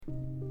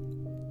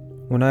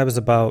when I was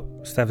about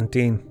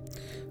 17,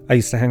 I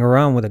used to hang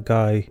around with a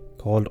guy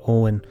called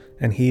Owen,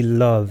 and he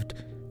loved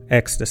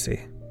ecstasy.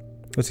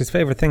 It was his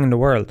favourite thing in the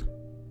world.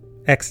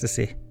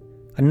 Ecstasy.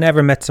 I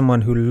never met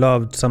someone who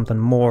loved something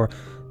more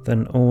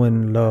than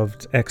Owen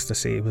loved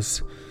ecstasy. It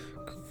was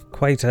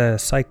quite a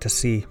sight to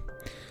see.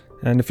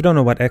 And if you don't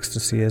know what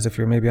ecstasy is, if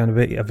you're maybe on a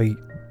bit of a,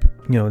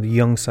 the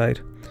young side,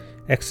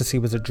 ecstasy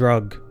was a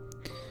drug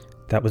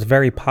that was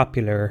very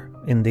popular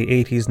in the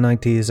 80s,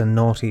 90s and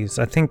noughties.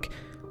 I think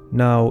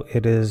now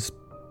it has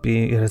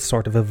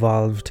sort of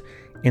evolved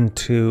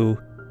into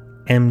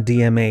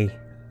MDMA,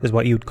 is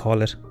what you'd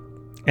call it.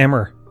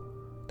 Emmer.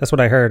 That's what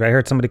I heard. I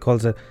heard somebody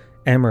calls it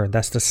Emmer.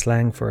 That's the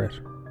slang for it.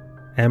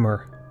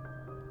 Emmer.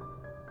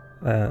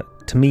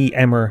 To me,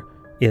 Emmer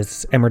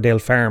is Emmerdale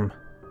Farm.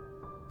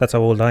 That's how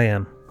old I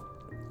am.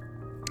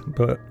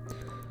 But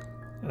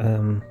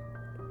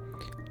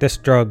this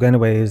drug,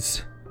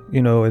 anyways,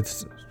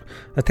 it's.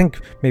 I think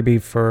maybe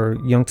for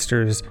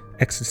youngsters,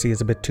 ecstasy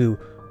is a bit too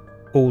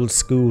old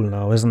school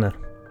now, isn't it?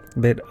 A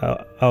bit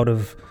out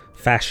of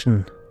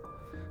fashion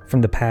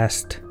from the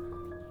past.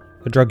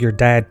 A drug your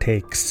dad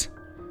takes.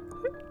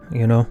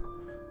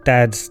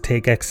 Dads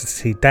take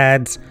ecstasy.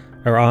 Dads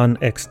on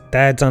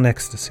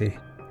ecstasy.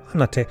 I'm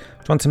not taking. Do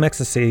you want some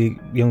ecstasy,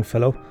 young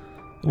fellow?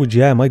 Would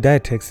yeah, my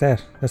dad takes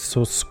that. That's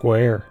so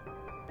square.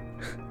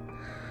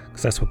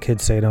 Because that's what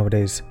kids say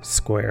nowadays,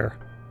 square.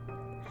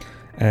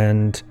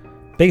 And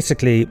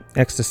basically,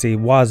 ecstasy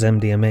was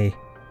MDMA,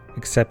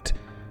 except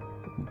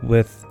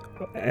with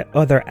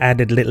other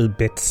added little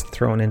bits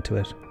thrown into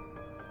it,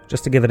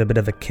 just to give it a bit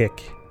of a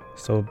kick.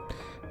 So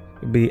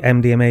it'd be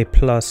MDMA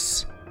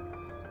plus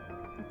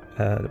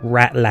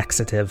rat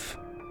laxative,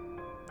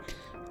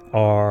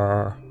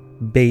 or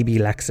baby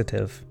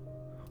laxative,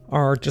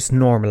 or just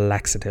normal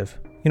laxative.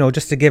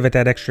 Just to give it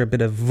that extra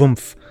bit of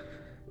oomph,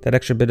 that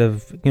extra bit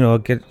of,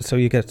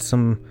 you get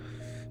some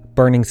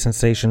burning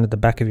sensation at the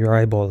back of your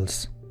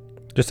eyeballs.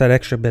 Just that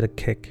extra bit of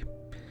kick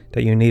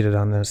that you needed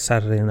on a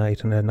Saturday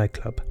night in a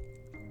nightclub.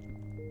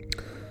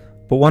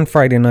 But one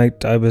Friday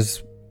night, a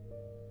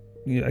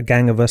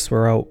gang of us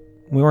were out.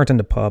 We weren't in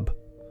the pub.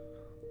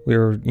 We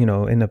were,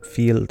 in a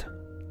field,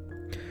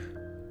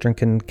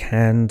 drinking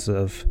cans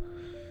of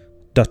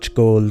Dutch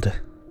Gold,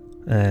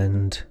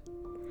 and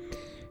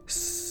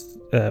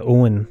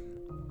Owen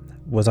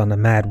was on a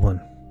mad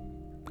one.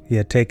 He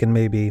had taken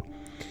maybe,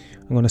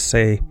 I'm going to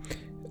say,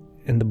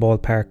 in the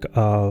ballpark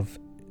of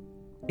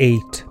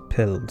 8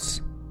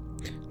 pills.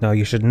 Now,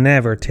 you should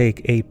never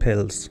take 8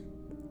 pills.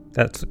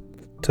 That's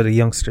to the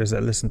youngsters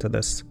that listen to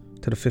this,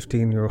 to the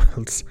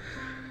 15-year-olds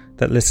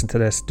that listen to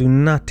this. Do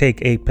not take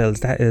 8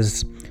 pills. That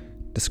is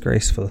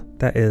disgraceful.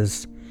 That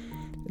is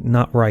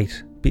not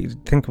right.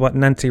 Think what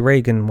Nancy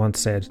Reagan once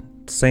said.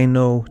 Say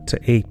no to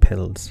 8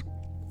 pills.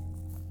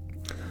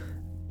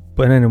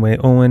 But anyway,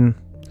 Owen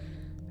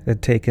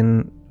had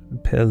taken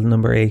pill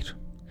number 8.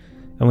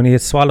 And when he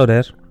had swallowed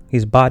it,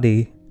 his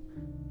body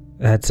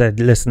had said,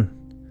 listen,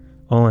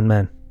 Owen,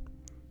 man,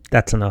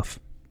 that's enough.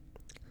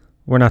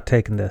 We're not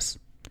taking this.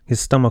 His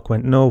stomach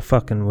went, no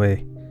fucking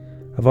way.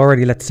 I've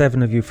already let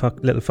 7 of you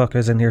little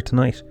fuckers in here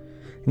tonight,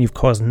 and you've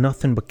caused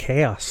nothing but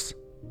chaos.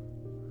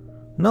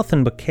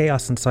 Nothing but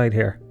chaos inside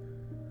here.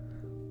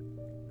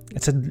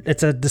 It's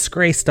a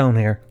disgrace down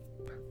here.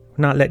 We're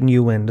not letting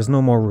you in. There's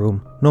no more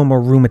room. No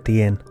more room at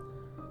the inn.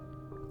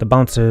 The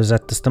bouncers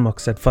at the stomach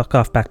said, fuck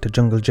off back to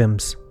Jungle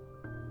Gyms.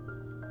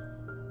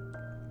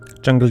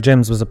 Jungle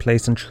Gyms was a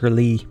place in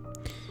Tralee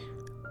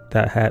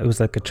it was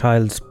like a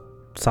child's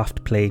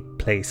soft play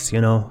place, You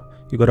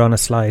go down a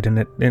slide and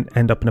it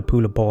end up in a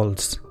pool of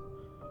balls.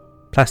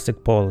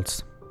 Plastic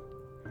balls.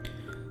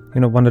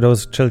 One of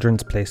those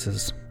children's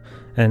places.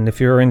 And if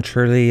you're in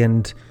Tralee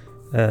and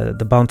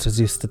the bouncers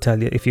used to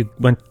tell you, if you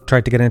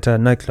tried to get into a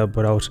nightclub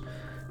without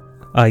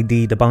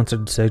ID, the bouncer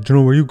would say, do you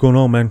know where you going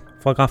on, man?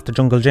 Fuck off to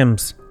Jungle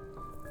Gyms.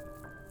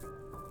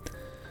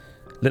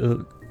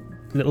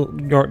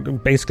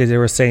 Basically they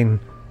were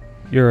saying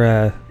you're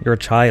a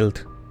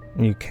child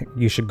and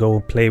you should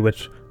go play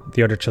with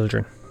the other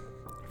children.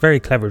 Very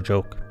clever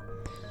joke.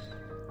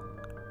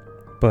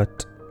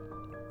 But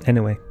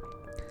anyway,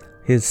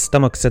 his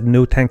stomach said,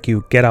 no thank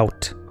you, get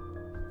out.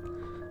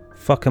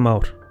 Fuck him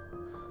out.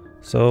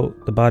 So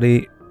the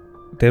body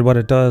did what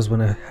it does when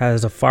it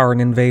has a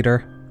foreign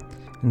invader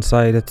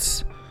inside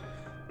its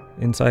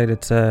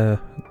the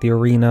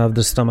arena of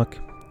the stomach,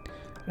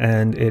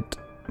 and it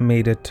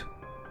made it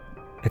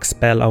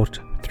expel out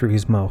through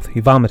his mouth. He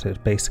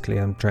vomited, basically,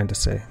 I'm trying to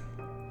say.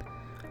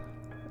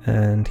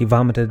 And he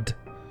vomited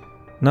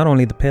not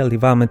only the pill, he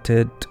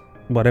vomited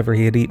whatever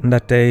he had eaten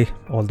that day,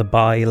 all the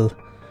bile,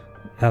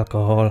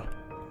 alcohol,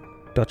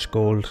 Dutch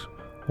Gold,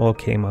 all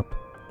came up.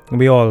 And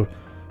we all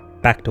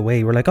backed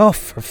away. We're like, oh,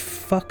 for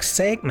fuck's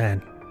sake,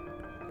 man.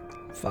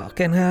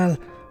 Fucking hell.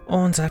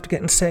 Owen's after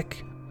getting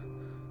sick.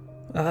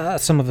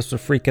 Some of us were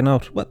freaking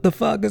out. What the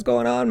fuck is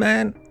going on,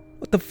 man?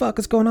 What the fuck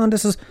is going on?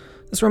 This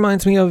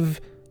reminds me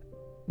of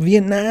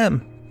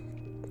Vietnam.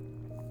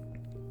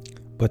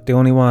 But the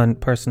only one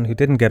person who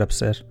didn't get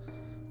upset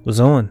was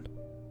Owen.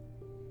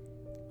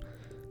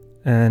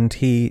 And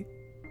he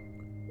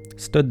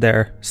stood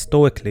there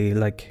stoically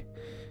like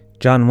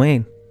John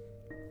Wayne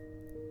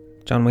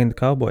the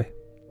cowboy.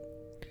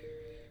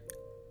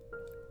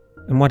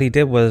 And what he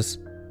did was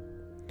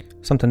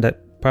something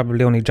that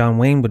probably only John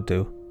Wayne would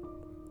do.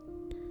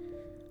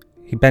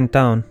 He bent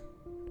down,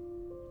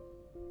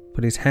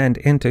 put his hand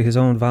into his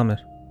own vomit,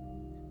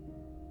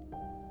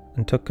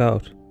 and took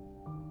out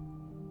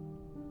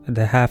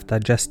the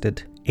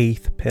half-digested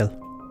 8th pill.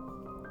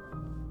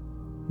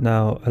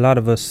 Now, a lot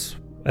of us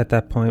at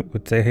that point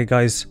would say, hey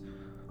guys,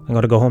 I'm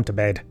going to go home to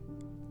bed.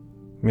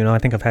 I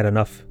think I've had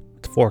enough.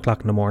 It's 4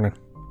 o'clock in the morning.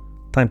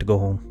 Time to go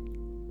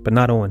home. But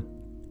not Owen.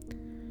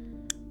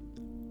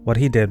 What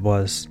he did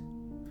was,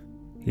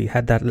 he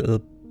had that little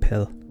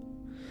pill.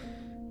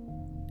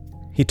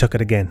 He took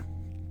it again.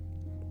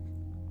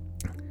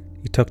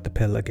 He took the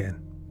pill again.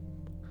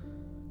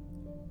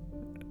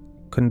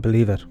 Couldn't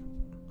believe it.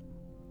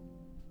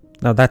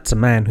 Now that's a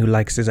man who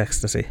likes his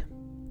ecstasy.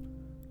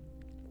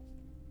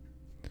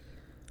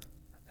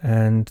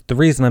 And the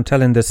reason I'm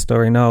telling this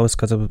story now is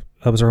because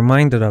I was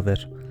reminded of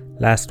it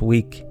last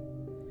week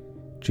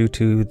due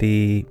to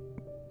the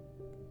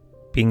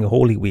being a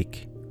Holy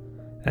Week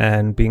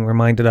and being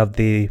reminded of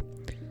the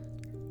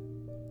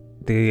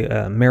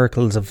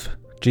miracles of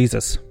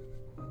Jesus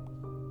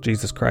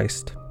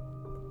Christ,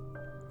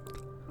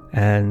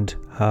 and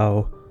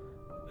how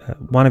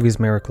one of his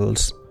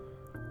miracles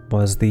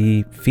was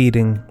the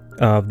feeding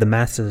of the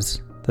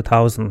masses, the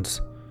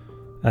thousands,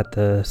 at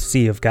the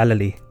Sea of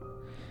Galilee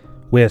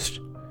with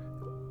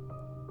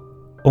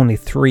only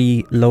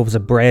 3 loaves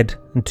of bread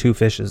and 2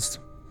 fishes.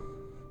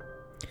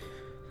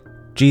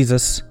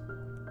 Jesus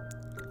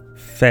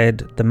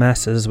fed the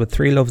masses with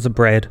 3 loaves of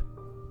bread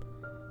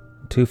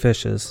and 2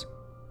 fishes,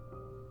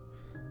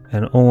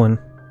 and Owen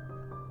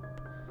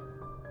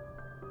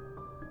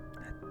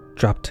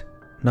dropped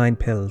 9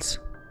 pills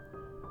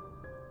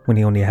when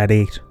he only had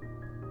 8.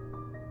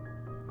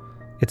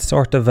 It's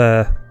sort of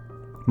a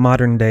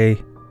modern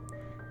day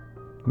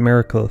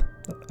miracle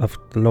of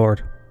the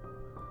Lord.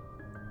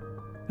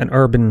 An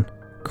urban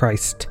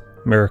Christ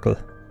miracle.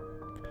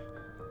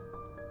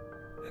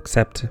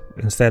 Except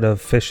instead of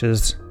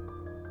fishes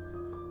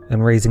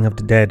and raising of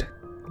the dead,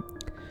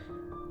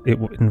 it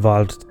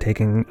involved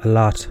taking a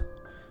lot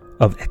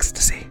of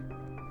ecstasy.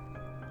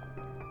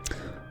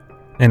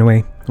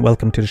 Anyway,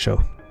 welcome to the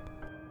show.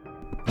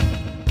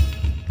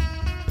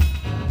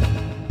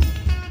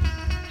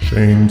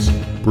 Shane's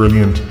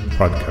Brilliant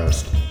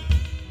Podcast.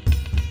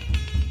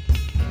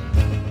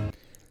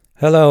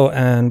 Hello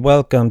and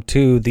welcome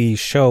to the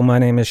show. My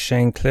name is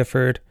Shane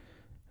Clifford,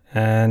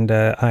 and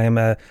I am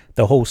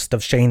the host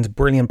of Shane's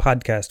Brilliant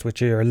Podcast,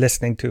 which you're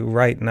listening to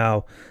right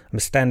now. I'm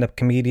a stand-up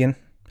comedian.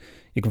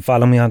 You can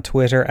follow me on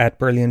Twitter at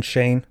Brilliant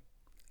Shane,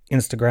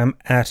 Instagram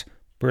at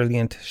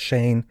Brilliant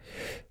Shane.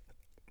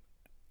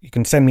 You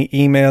can send me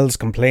emails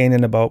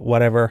complaining about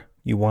whatever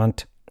you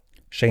want.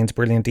 Shane's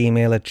Brilliant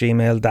Email at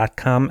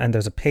gmail.com, and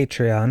there's a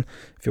Patreon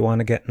if you want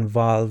to get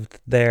involved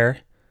there.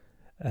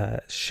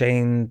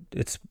 Shane,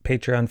 it's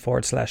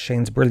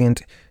Patreon.com/Shane's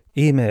Brilliant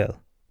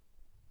Email.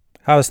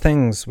 How's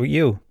things with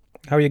you?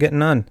 How are you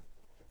getting on?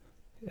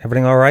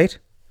 Everything all right?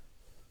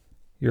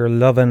 You're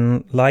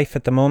loving life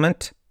at the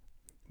moment?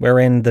 We're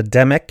in the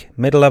demic,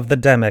 middle of the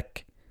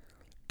demic.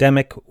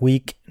 Demic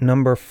week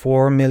number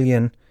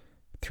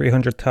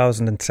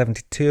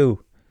 4,300,072.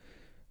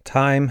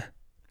 Time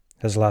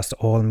has lost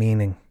all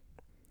meaning.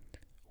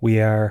 We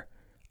are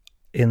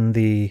in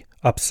the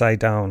upside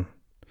down.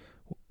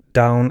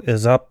 Down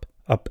is up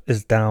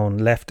is down,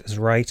 left is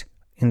right,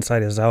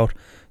 inside is out,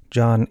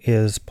 John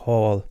is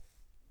Paul.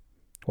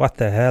 What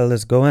the hell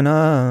is going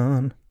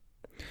on?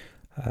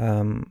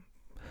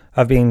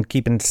 I've been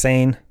keeping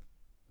sane,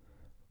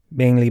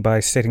 mainly by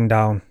sitting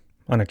down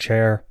on a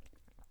chair,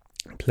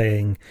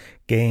 playing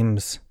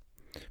games.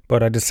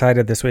 But I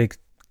decided this week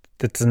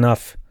that's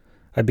enough.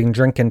 I've been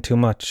drinking too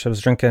much. I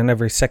was drinking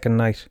every second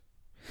night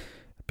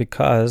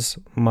because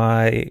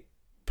my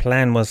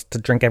plan was to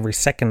drink every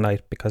second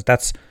night, because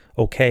that's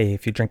okay.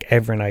 If you drink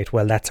every night,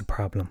 well, that's a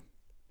problem.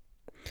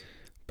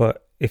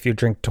 But if you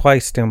drink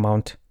twice the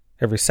amount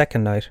every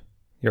second night,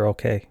 you're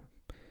okay.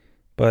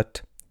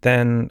 But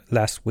then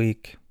last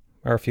week,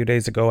 or a few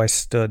days ago, I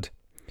stood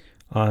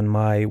on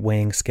my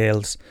weighing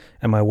scales,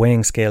 and my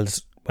weighing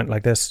scales went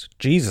like this.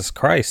 Jesus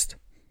Christ.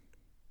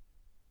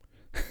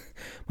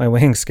 My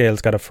weighing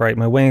scales got a fright.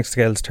 My weighing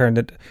scales turned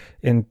it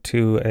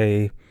into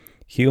a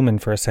human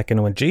for a second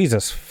and went,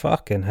 Jesus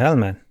fucking hell,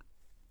 man.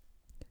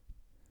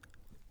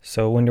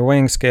 So when your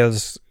weighing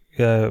scales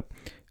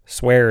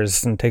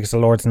swears and takes the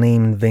Lord's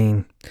name in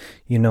vain,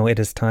 you know it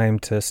is time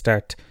to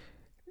start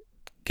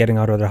getting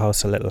out of the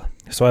house a little.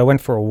 So I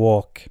went for a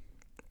walk,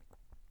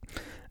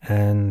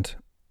 and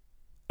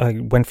I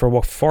went for a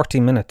walk 40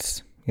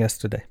 minutes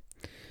yesterday.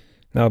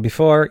 Now,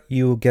 before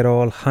you get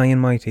all high and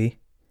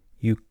mighty,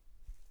 you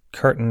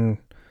curtain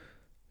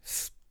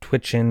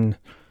twitching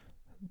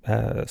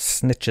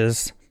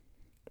snitches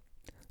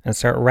and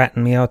start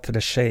ratting me out to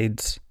the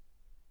shades,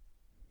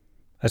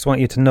 I just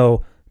want you to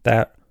know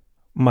that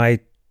my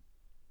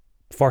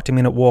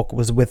 40-minute walk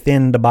was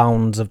within the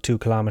bounds of 2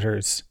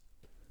 kilometers.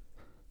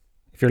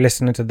 If you're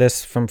listening to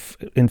this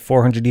in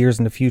 400 years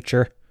in the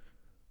future,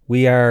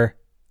 we are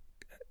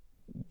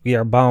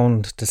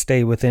bound to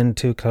stay within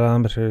 2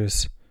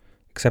 kilometers,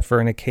 except for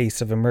in a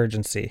case of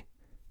emergency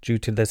due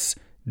to this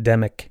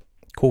demic,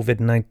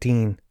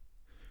 COVID-19.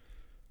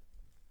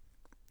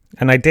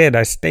 And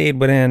I stayed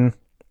within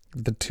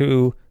the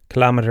 2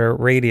 kilometer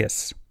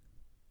radius.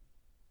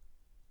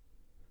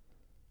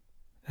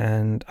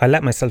 And I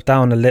let myself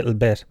down a little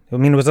bit. I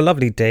mean, it was a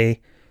lovely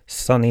day,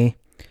 sunny.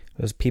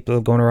 There was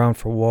people going around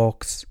for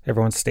walks.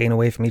 Everyone's staying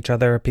away from each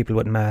other. People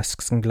with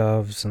masks and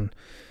gloves and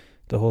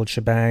the whole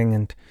shebang.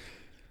 And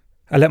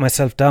I let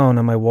myself down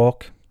on my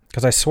walk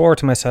because I swore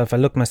to myself. I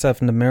looked myself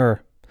in the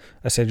mirror.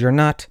 I said, "You're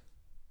not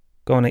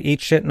going to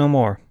eat shit no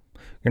more.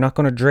 You're not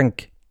going to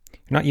drink.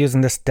 You're not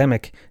using this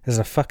demic as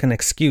a fucking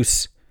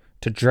excuse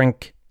to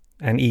drink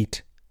and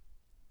eat.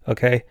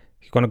 Okay?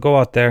 You're going to go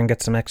out there and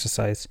get some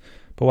exercise."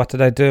 But what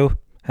did I do?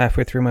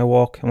 Halfway through my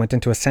walk, I went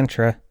into a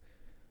Centra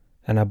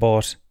and I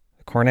bought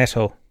a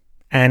Cornetto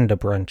and a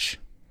brunch.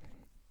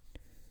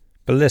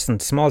 But listen,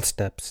 small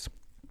steps.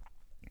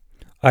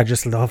 I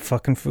just love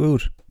fucking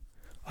food.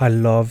 I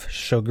love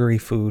sugary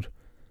food.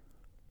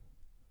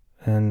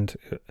 And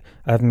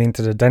I haven't been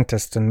to the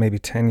dentist in maybe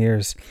 10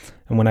 years.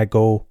 And when I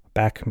go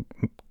back,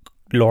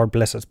 Lord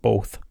bless us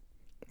both.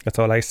 That's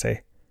all I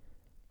say.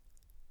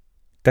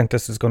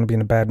 Dentist is going to be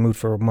in a bad mood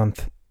for a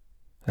month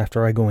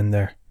after I go in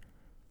there.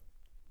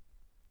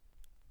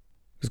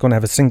 He's going to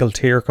have a single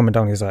tear coming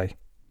down his eye.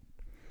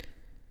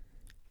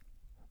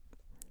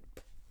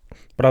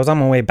 But I was on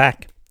my way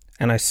back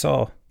and I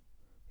saw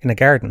in a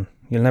garden,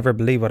 you'll never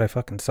believe what I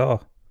fucking saw.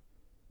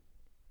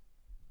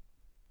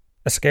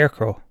 A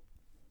scarecrow.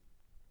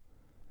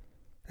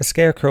 A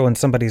scarecrow in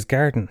somebody's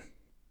garden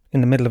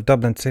in the middle of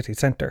Dublin city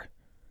centre.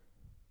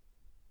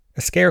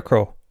 A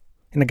scarecrow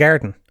in a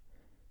garden.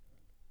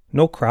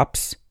 No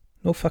crops,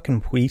 no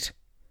fucking wheat,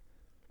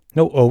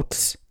 no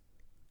oats.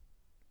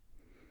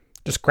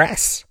 Just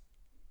grass.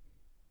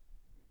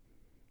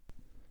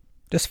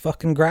 Just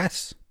fucking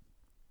grass.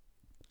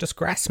 Just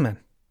grass, man.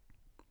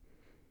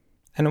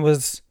 And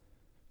it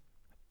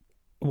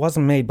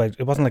wasn't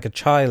like a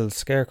child's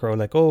scarecrow,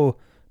 like, "Oh,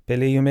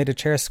 Billy, you made a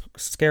chair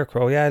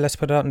scarecrow. Yeah, let's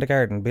put it out in the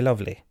garden. Be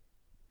lovely."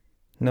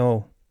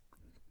 No.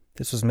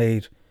 This was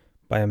made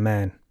by a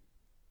man.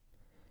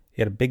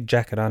 He had a big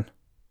jacket on.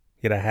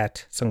 He had a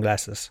hat,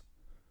 sunglasses.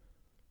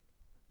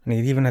 And he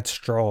even had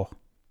straw.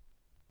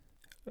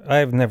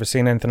 I've never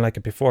seen anything like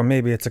it before.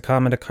 Maybe it's a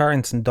common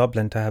occurrence in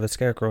Dublin to have a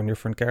scarecrow in your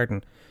front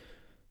garden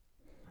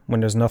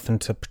when there's nothing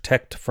to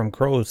protect from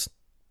crows.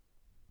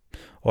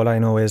 All I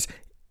know is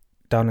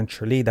down in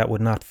Tralee that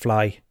would not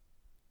fly.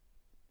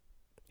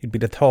 You'd be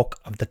the talk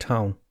of the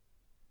town.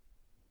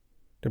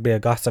 There'd be a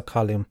gossip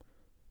column.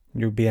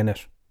 You'd be in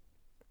it.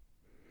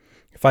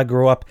 If I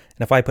grew up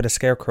and if I put a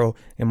scarecrow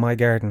in my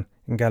garden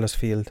in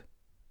Gallows-Field,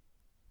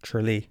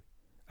 Tralee,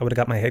 I would have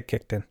got my head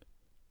kicked in.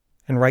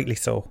 And rightly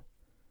so.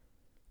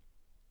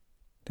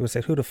 They would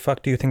say, "Who the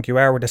fuck do you think you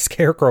are with a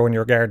scarecrow in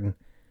your garden?"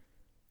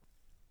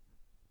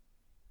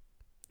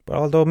 But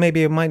although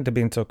maybe it mightn't have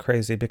been so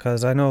crazy,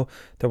 because I know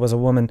there was a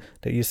woman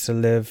that used to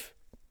live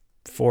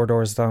 4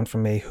 doors down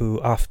from me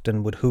who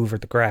often would hoover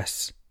the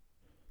grass.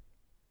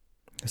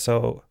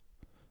 So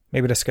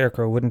maybe the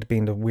scarecrow wouldn't have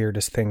been the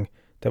weirdest thing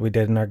that we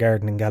did in our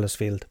garden in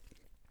Gallows-Field.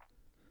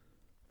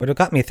 But it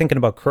got me thinking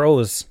about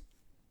crows.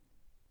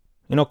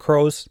 You know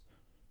crows?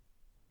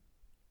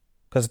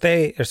 Because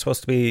they are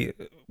supposed to be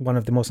one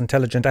of the most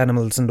intelligent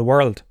animals in the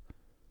world.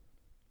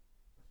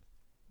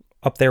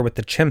 Up there with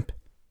the chimp.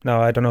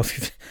 Now, I don't know if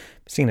you've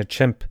seen a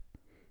chimp.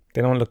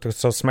 They don't look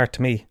so smart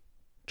to me.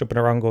 Jumping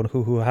around going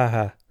hoo hoo ha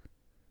ha.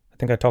 I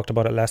think I talked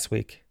about it last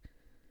week.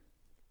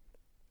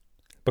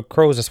 But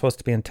crows are supposed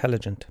to be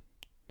intelligent.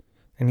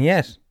 And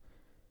yet,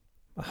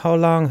 how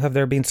long have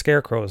there been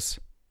scarecrows?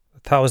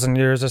 1,000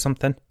 years or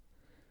something?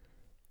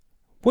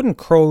 Wouldn't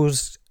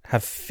crows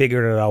have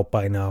figured it out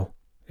by now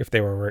if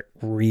they were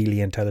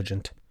really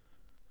intelligent?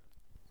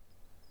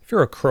 If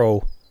you're a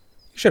crow,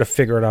 you should have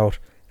figured out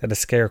that a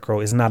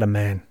scarecrow is not a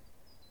man.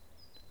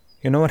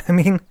 You know what I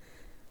mean?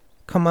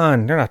 Come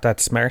on, they're not that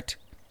smart.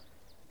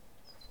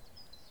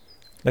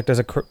 Like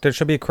there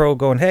should be a crow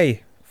going,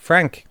 "Hey,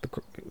 Frank,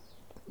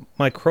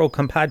 my crow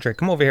compadre,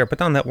 come over here, put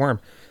down that worm.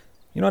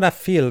 You know that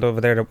field over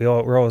there that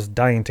we're always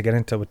dying to get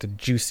into with the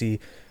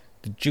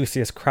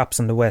juiciest crops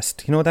in the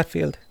West? You know that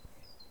field?"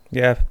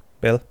 "Yeah,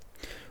 Bill."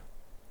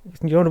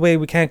 "You know the way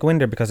we can't go in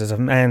there because there's a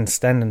man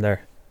standing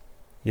there?"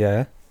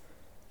 "Yeah."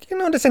 "Do you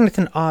notice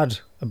anything odd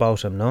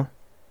about him, no?"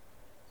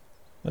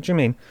 "What do you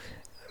mean?"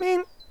 "I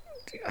mean,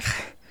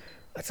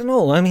 I don't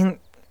know. I mean,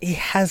 he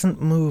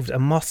hasn't moved a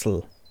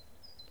muscle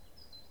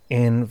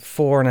in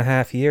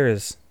 4.5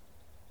 years.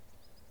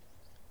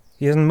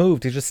 He hasn't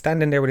moved. He's just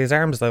standing there with his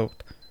arms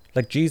out,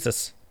 like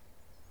Jesus."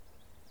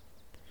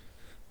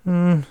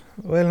 Well,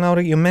 now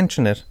that you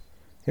mention it,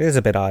 it is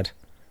a bit odd.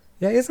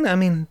 Yeah, isn't it? I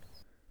mean,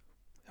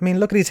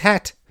 look at his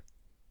hat.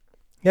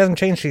 He hasn't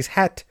changed his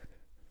hat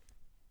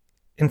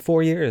in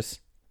 4 years.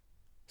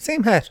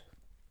 Same hat.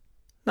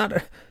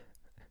 That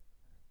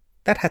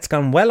hat's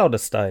gone well out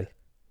of style.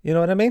 You know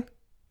what I mean?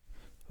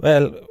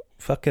 Well,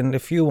 fucking,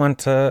 if you want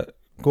to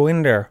go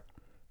in there,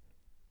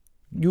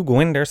 you go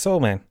in there, so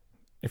man.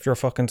 If you're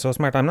fucking so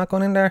smart, I'm not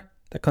going in there.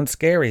 That cunt's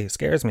scary. It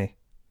scares me.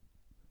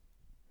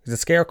 He's a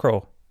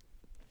scarecrow.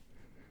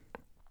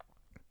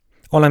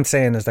 All I'm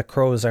saying is that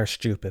crows are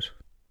stupid.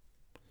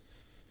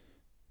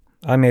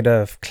 I made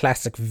a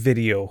classic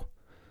video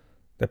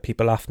that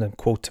people often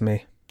quote to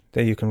me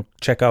that you can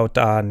check out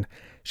on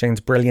Shane's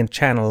brilliant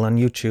channel on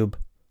YouTube.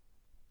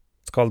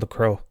 It's called The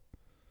Crow.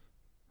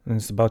 And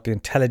it's about the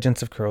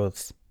intelligence of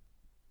crows.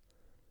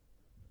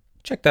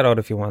 Check that out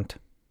if you want.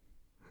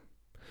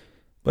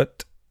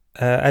 But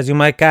as you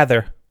might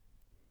gather,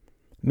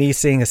 me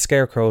seeing a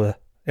scarecrow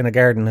in a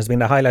garden has been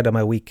the highlight of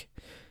my week.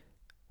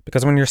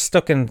 Because when you're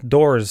stuck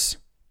indoors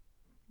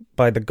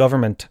by the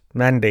government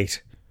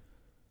mandate,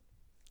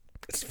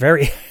 it's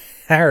very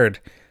hard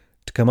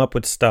to come up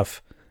with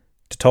stuff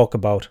to talk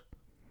about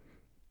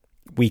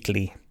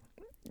weekly.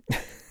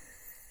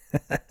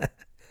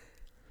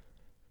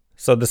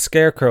 So the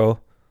scarecrow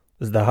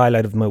is the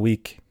highlight of my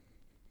week.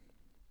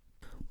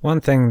 One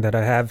thing that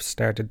I have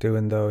started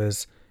doing though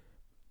is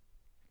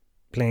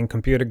playing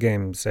computer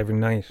games every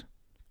night.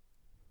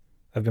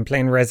 I've been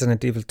playing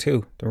Resident Evil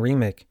 2, the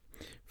remake.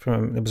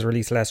 It was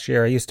released last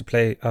year. I used to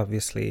play,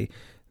 obviously,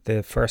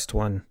 the first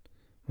one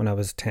when I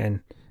was 10,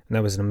 and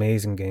that was an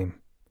amazing game.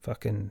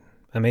 Fucking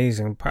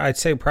amazing. I'd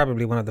say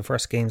probably one of the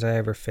first games I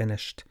ever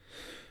finished.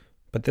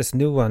 But this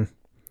new one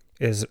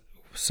is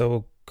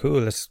so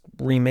cool. It's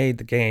remade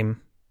the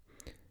game,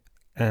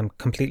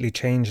 completely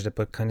changed it,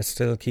 but kind of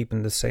still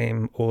keeping the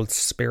same old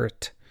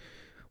spirit.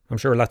 I'm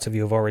sure lots of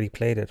you have already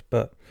played it,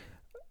 but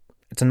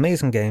it's an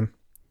amazing game.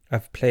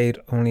 I've played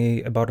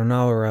only about an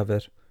hour of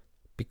it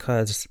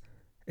because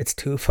it's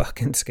too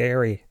fucking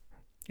scary.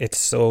 It's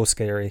so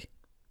scary.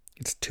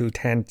 It's too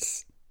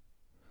tense.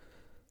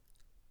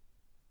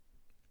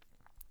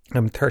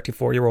 I'm a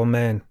 34-year-old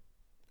man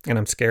and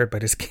I'm scared by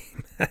this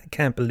game. I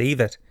can't believe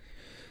it.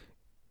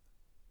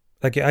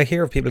 Like, I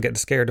hear of people getting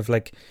scared of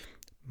like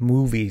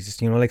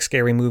movies, like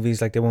scary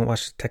movies, like they won't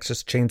watch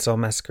Texas Chainsaw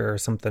Massacre or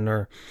something,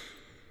 or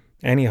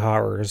any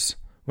horrors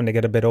when they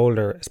get a bit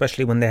older,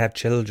 especially when they have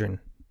children.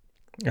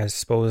 I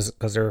suppose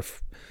because they're,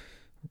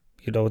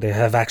 they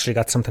have actually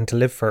got something to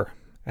live for,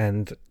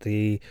 and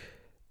the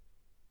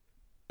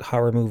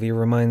horror movie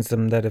reminds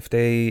them that if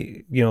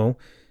they,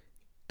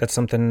 that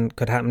something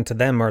could happen to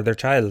them or their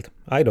child.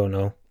 I don't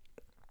know.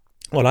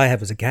 All I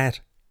have is a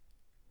cat.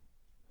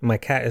 My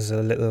cat is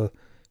a little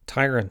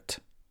tyrant.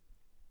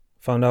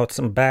 Found out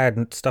some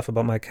bad stuff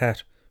about my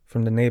cat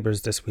from the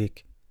neighbours this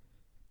week.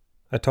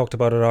 I talked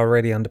about it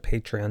already on the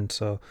Patreon,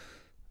 so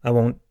I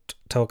won't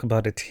talk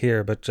about it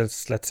here, but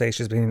just let's say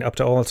she's been up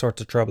to all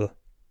sorts of trouble,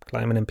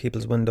 climbing in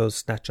people's windows,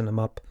 snatching them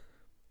up.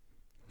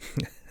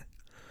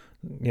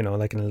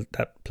 Like in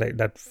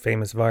that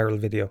famous viral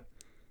video.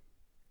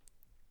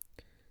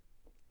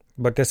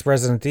 But this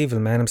Resident Evil,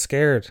 man, I'm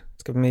scared.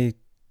 It's giving me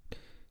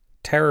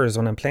terrors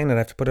when I'm playing it. I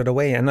have to put it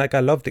away, and like I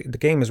love the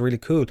game is really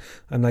cool.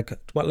 I'm like,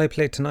 what'll I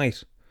play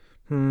tonight?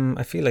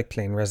 I feel like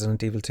playing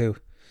Resident Evil 2.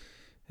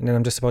 And then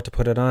I'm just about to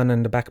put it on, and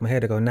in the back of my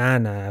head I go, nah,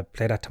 I'll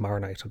play that tomorrow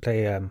night. I'll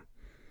play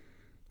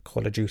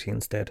Call of Duty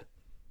instead.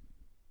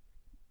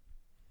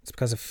 It's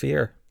because of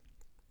fear.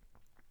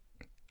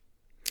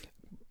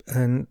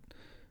 And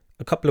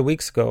a couple of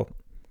weeks ago,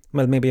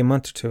 well, maybe a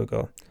month or two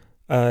ago,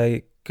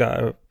 I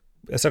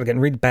started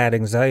getting really bad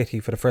anxiety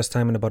for the first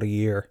time in about a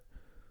year.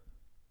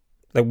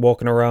 Like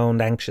walking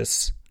around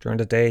anxious during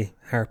the day,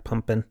 heart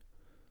pumping,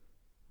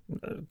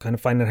 kind of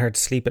finding it hard to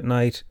sleep at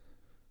night.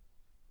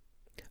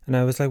 And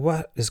I was like,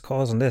 what is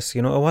causing this?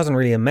 It wasn't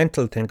really a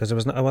mental thing because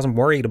I wasn't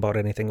worried about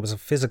anything. It was a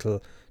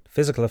physical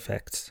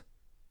effects.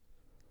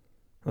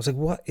 I was like,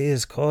 what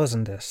is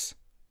causing this?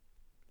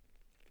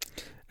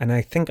 And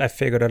I think I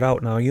figured it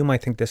out now. You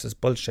might think this is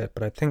bullshit,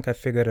 but I think I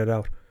figured it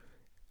out.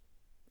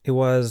 It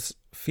was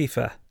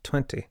FIFA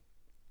 20.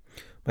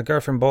 My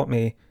girlfriend bought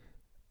me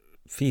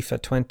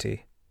FIFA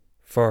 20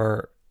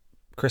 for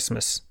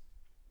Christmas.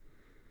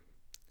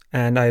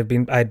 And I'd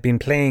been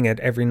playing it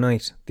every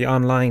night, the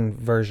online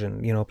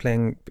version,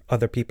 playing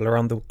other people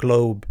around the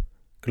globe,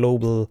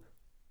 global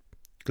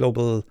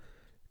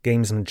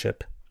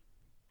gamesmanship.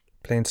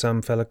 Playing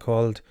some fella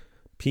called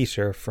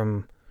Peter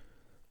from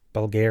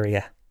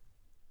Bulgaria.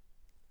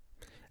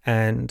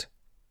 And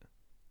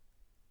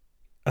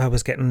I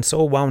was getting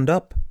so wound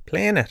up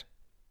playing it.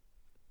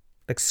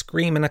 Like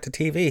screaming at the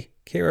TV.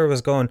 Kira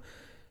was going,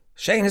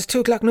 Shane, it's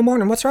 2 o'clock in the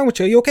morning. What's wrong with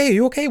you? Are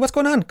you okay? What's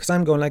going on? Because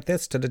I'm going like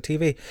this to the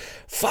TV.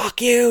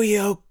 Fuck you,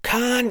 you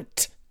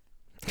cunt.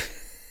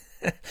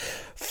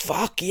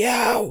 Fuck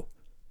you.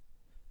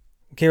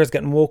 Kira's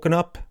getting woken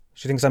up.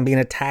 She thinks I'm being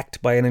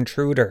attacked by an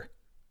intruder.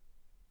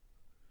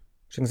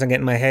 She thinks I'm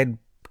getting my head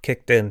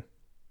kicked in.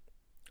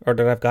 Or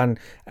that I've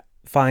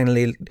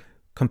finally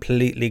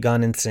completely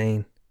gone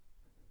insane.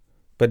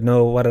 But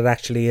no, what it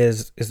actually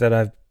is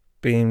that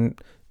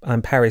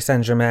I'm Paris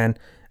Saint-Germain,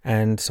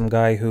 and some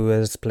guy who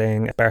is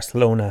playing at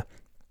Barcelona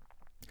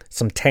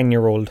some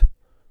 10-year-old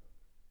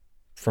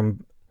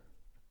from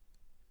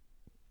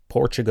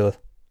Portugal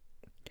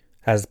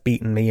has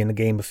beaten me in a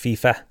game of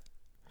FIFA,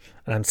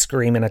 and I'm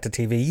screaming at the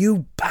TV,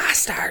 "You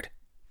bastard!"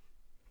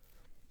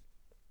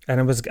 And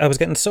I was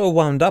getting so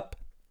wound up,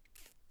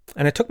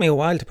 and it took me a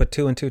while to put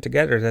two and two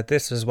together that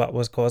this is what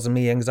was causing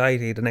me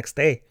anxiety the next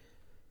day.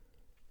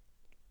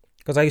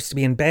 Because I used to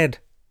be in bed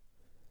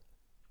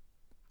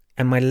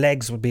and my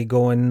legs would be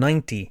going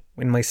 90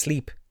 in my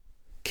sleep,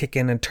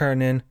 kicking and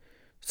turning,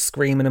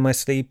 screaming in my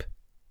sleep.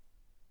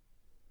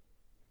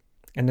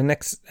 And the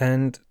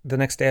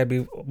next day I'd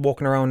be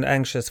walking around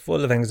anxious,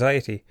 full of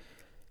anxiety.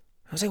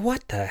 I was like,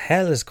 what the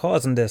hell is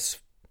causing this?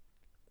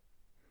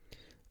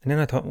 And then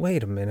I thought,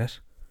 wait a minute.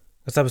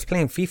 Because I was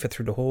playing FIFA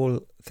through the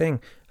whole thing.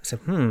 I said,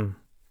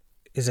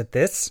 is it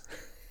this?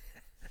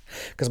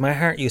 Because my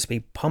heart used to be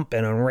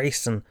pumping and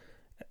racing.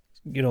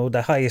 You know,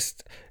 the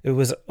highest, it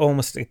was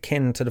almost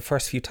akin to the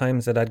first few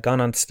times that I'd gone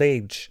on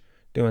stage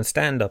doing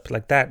stand-up.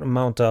 Like that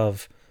amount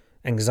of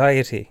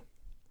anxiety.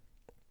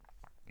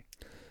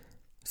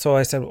 So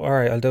I said, all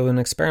right, I'll do an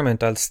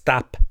experiment. I'll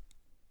stop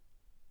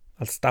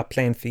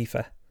playing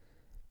FIFA.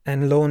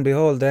 And lo and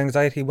behold, the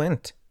anxiety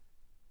went.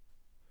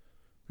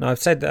 Now, I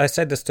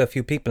said this to a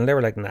few people and they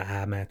were like,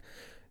 nah, man.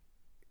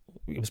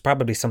 It was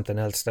probably something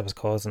else that was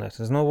causing it.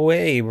 There's no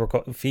way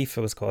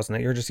FIFA was causing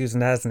it. You're just using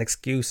that as an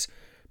excuse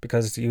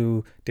because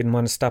you didn't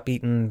want to stop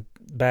eating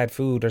bad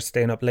food or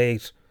staying up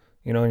late.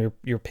 You know,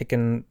 you're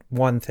picking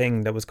one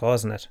thing that was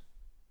causing it.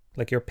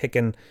 Like you're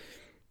picking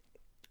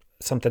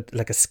something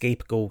like a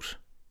scapegoat.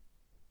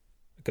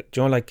 Do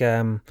you know, like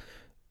the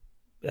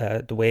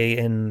way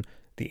in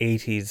the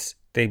 80s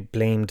they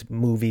blamed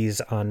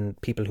movies on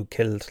people who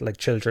killed, like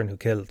children who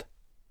killed.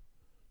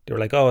 They were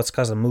like, oh, it's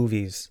because of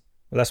movies.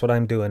 Well, that's what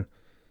I'm doing.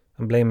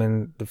 I'm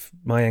blaming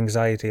my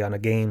anxiety on a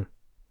game.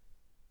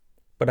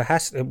 But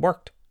it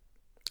worked.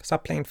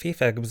 Stop playing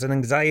FIFA. It was an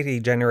anxiety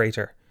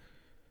generator.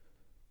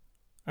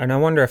 And I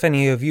wonder if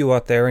any of you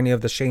out there, any of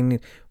the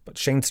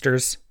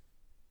Shanesters,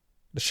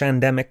 the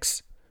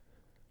Shandemics,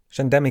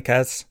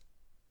 Shandemicas,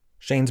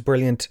 Shane's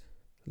brilliant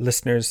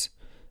listeners,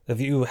 have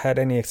you had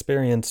any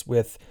experience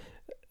with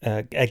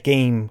a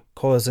game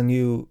causing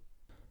you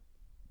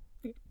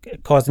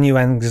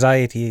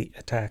anxiety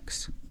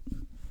attacks?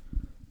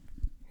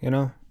 You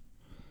know,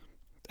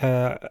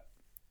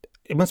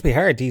 it must be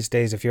hard these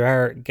days if you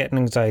are getting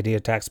anxiety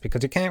attacks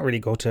because you can't really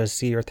go to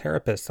see your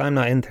therapist. I'm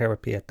not in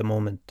therapy at the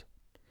moment,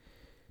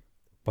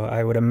 but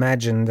I would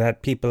imagine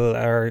that people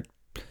are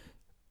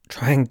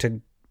trying to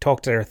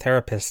talk to their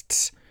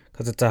therapists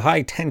because it's a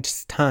high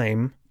tense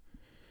time.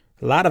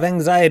 A lot of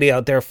anxiety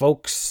out there,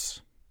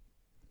 folks.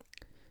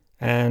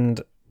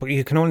 But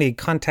you can only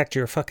contact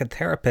your fucking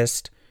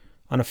therapist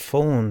on a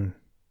phone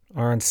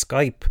or on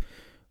Skype,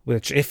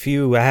 which if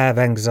you have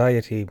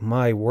anxiety,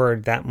 my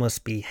word, that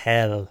must be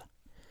hell.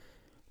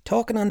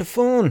 Talking on the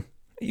phone?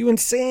 Are you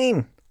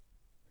insane?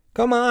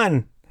 Come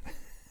on.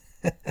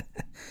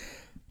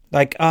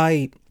 Like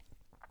I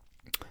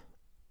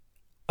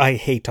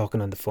hate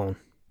talking on the phone.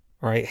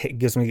 Right? It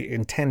gives me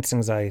intense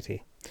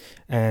anxiety.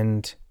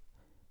 And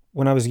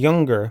when I was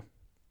younger,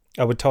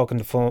 I would talk on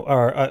the phone,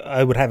 or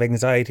I would have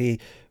anxiety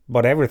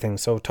about everything.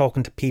 So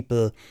talking to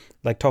people,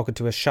 like talking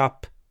to a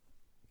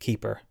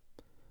shopkeeper,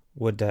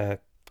 would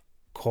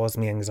cause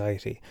me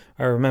anxiety.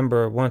 I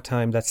remember one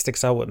time that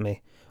sticks out with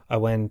me. I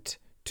went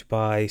to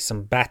buy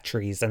some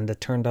batteries, and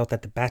it turned out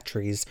that the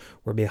batteries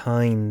were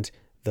behind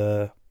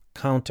the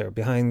counter,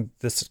 behind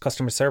this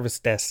customer service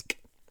desk.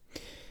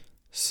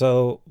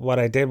 So what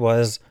I did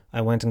was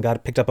I went and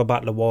picked up a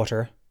bottle of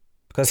water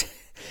because.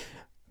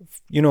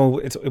 You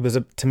know,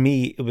 to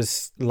me, it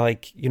was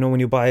like, you know, when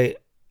you buy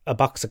a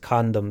box of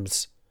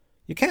condoms,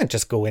 you can't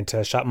just go into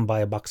a shop and buy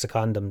a box of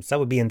condoms. That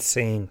would be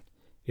insane.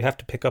 You have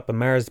to pick up a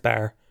Mars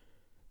bar,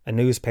 a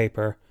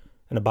newspaper,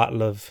 and a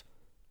bottle of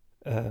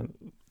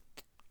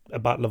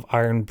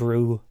Iron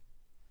Brew.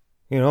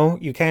 You know,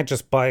 you can't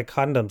just buy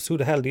condoms. Who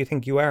the hell do you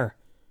think you are?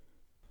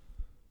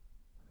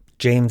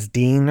 James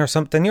Dean or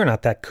something? You're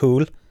not that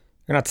cool.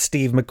 You're not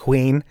Steve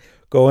McQueen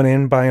going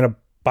in buying a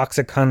box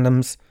of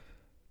condoms.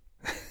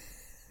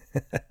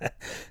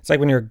 It's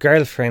like when your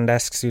girlfriend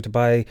asks you to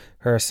buy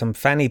her some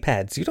fanny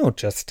pads. You don't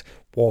just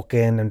walk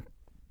in and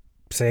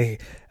say,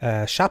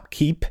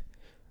 shopkeep,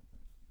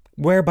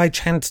 where by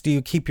chance do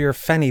you keep your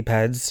fanny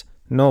pads?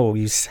 No,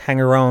 you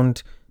hang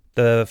around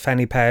the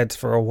fanny pads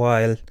for a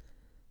while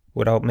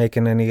without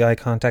making any eye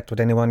contact with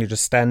anyone. You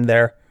just stand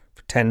there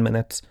for 10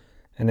 minutes,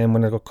 and then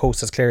when the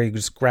coast is clear, you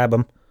just grab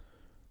them.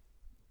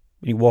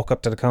 You walk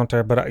up to the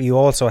counter, but you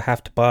also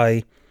have to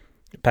buy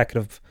a packet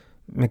of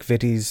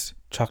McVitie's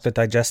chocolate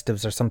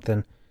digestives or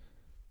something,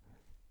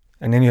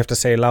 and then you have to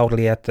say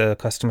loudly at the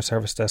customer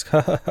service desk,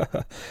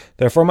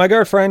 they're for my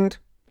girlfriend.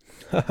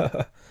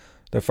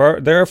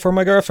 They're for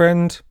my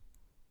girlfriend,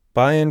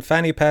 buying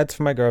fanny pads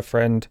for my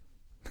girlfriend.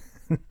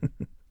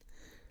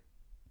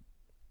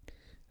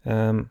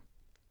 But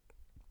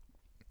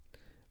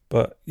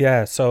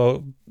yeah,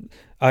 so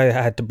I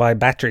had to buy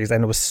batteries,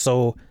 and it was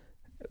so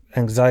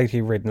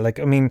anxiety ridden. Like,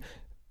 I mean,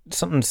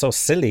 something so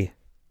silly.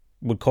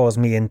 would cause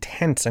me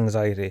intense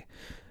anxiety.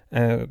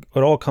 It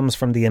all comes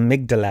from the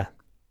amygdala.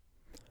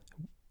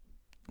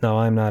 Now,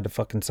 I'm not a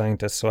fucking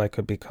scientist, so I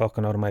could be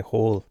talking out of my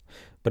hole.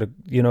 But,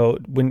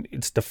 when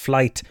it's the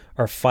flight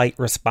or fight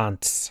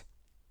response.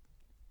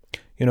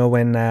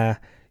 When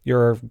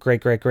your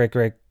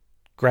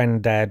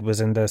great-great-great-great-granddad was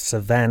in the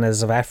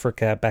savannas of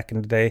Africa back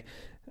in the day,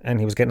 and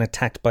he was getting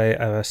attacked by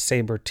a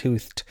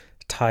saber-toothed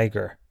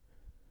tiger,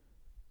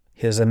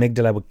 his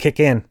amygdala would kick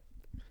in,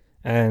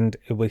 and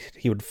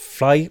he would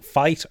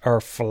fight or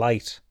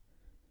flight.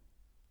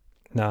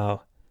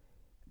 Now,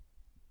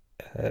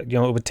 it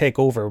would take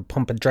over, it would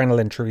pump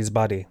adrenaline through his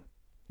body.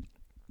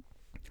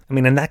 I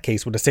mean, in that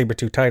case, with a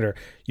saber-toothed tiger,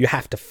 you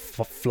have to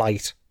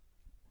flight.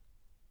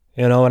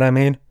 You know what I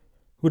mean?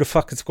 Who the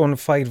fuck is going to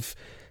fight a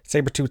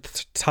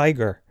saber-toothed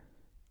tiger?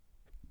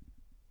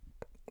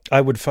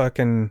 I would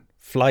fucking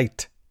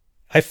flight.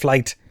 I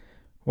flight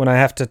when I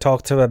have to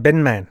talk to a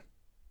bin man.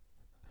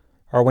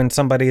 Or when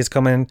somebody is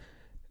coming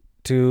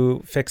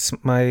to fix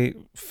my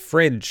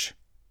fridge.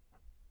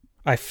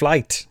 I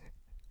flight.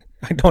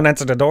 I don't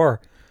answer the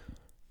door.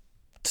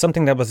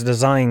 Something that was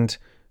designed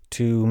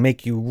to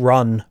make you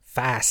run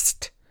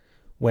fast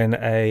when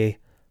a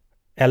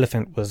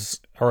elephant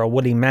or a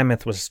woolly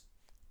mammoth was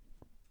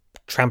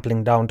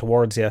trampling down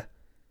towards you.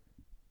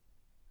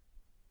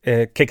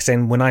 It kicks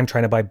in when I'm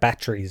trying to buy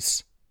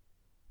batteries.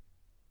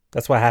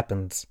 That's what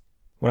happens.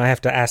 When I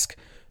have to ask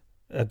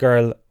a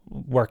girl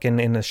working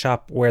in a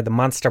shop where the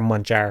Monster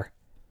Munch are,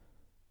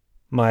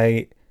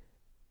 my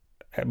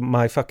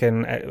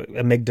fucking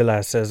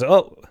amygdala says,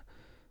 oh,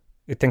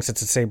 it thinks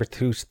it's a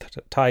saber-toothed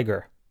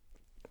tiger.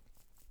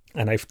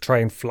 And I try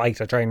and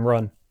flight, I try and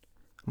run.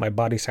 My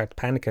body starts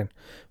panicking.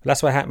 But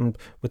that's what happened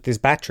with these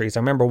batteries. I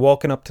remember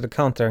walking up to the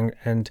counter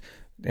and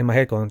in my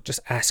head going, just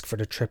ask for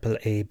the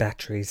AAA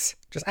batteries.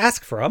 Just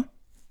ask for them.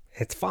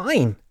 It's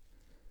fine.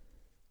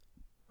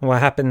 And what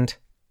happened?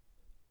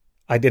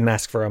 I didn't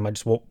ask for them. I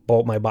just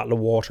bought my bottle of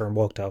water and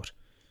walked out.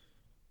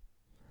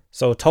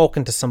 So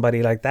talking to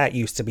somebody like that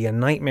used to be a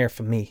nightmare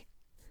for me.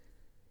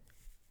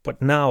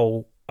 But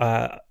now,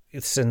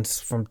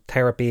 since from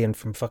therapy and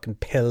from fucking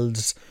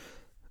pills,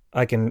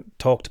 I can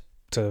talk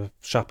to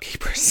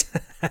shopkeepers.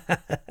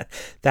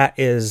 That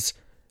is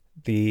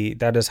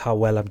how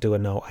well I'm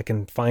doing now. I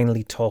can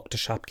finally talk to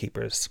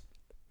shopkeepers.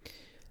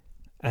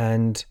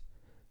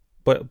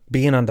 But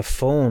being on the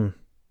phone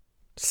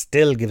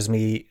still gives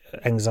me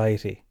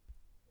anxiety.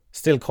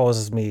 Still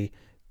causes me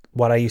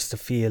what I used to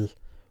feel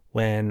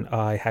when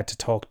I had to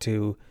talk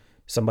to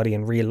somebody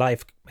in real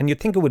life. And you'd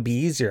think it would be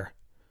easier,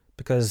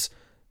 because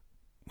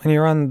when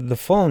you're on the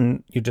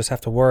phone, you just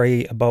have to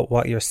worry about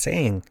what you're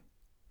saying.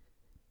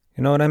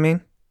 You know what I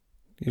mean?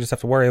 You just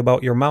have to worry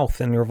about your mouth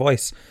and your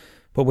voice.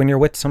 But when you're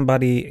with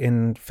somebody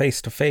in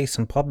face-to-face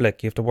in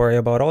public, you have to worry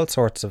about all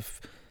sorts of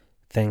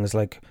things,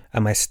 like,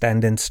 am I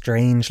standing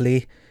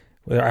strangely?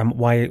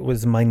 Why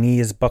was my knee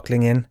is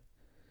buckling in?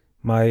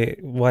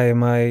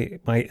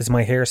 Is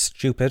my hair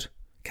stupid?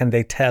 Can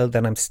they tell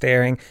that I'm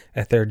staring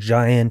at their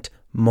giant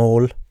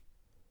mole?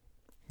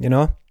 You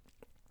know?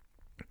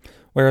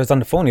 Whereas on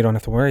the phone, you don't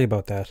have to worry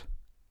about that.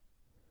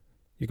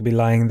 You could be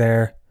lying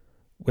there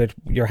with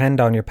your hand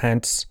on your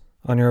pants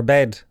on your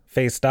bed,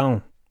 face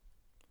down.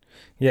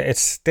 Yeah, it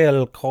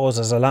still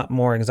causes a lot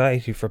more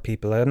anxiety for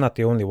people. I'm not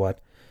the only one.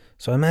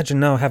 So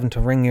imagine now having to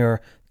ring your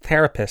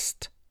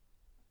therapist.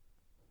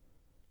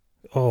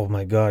 Oh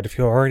my God, if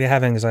you already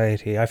have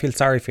anxiety, I feel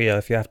sorry for you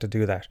if you have to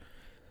do that.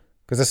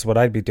 Because this is what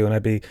I'd be doing.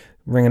 I'd be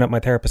ringing up my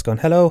therapist going,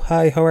 hello,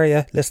 hi, how are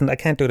you? Listen, I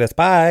can't do this.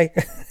 Bye.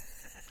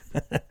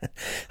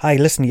 Hi,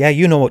 listen, yeah,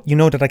 you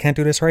know that I can't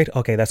do this, right?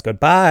 Okay, that's good.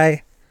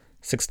 Bye.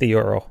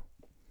 €60.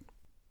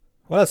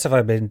 What else have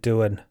I been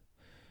doing?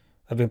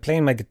 I've been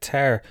playing my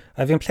guitar.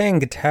 I've been playing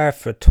guitar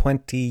for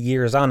 20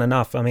 years on and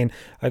off. I mean,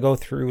 I go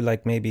through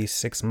like maybe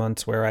 6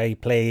 months where I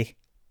play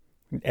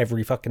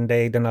every fucking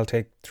day. Then I'll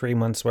take 3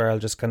 months where I'll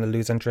just kind of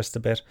lose interest a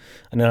bit.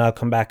 And then I'll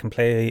come back and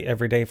play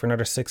every day for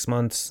another 6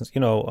 months,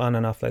 on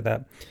and off like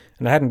that.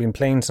 And I hadn't been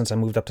playing since I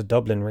moved up to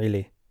Dublin,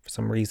 really, for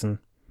some reason.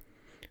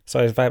 So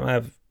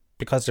I've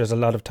because there's a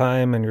lot of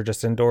time and you're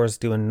just indoors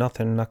doing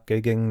nothing, not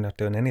gigging, not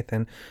doing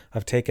anything,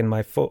 I've taken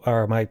my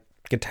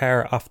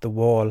guitar off the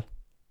wall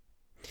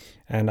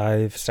and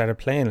I've started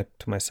playing it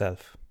to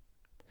myself.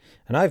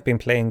 And I've been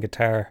playing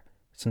guitar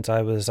since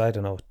I was,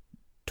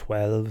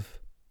 12.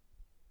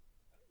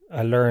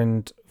 I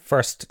learned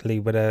firstly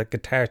with a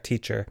guitar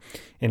teacher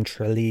in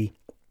Tralee.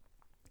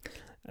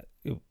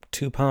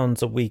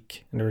 £2 a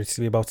week, and there used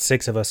to be about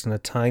 6 of us in a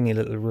tiny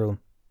little room.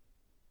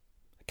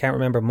 I can't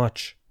remember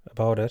much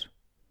about it.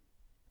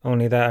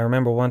 Only that I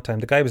remember one time,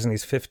 the guy was in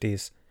his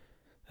 50s,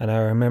 and I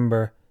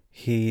remember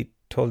he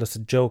told us a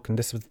joke, and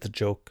this was the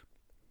joke.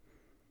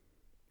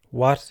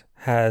 What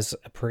has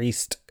a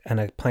priest and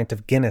a pint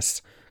of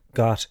Guinness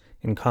got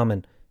in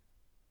common?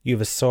 You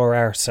have a sore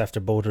arse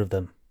after both of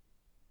them.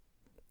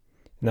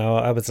 No,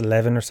 I was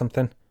 11 or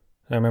something.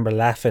 I remember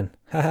laughing.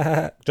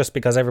 Just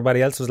because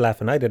everybody else was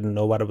laughing. I didn't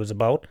know what it was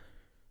about.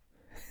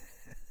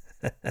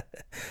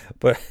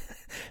 But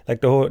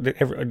like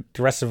the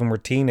rest of them were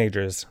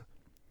teenagers.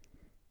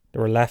 They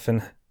were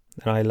laughing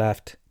and I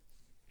laughed.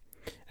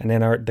 And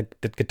then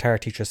the guitar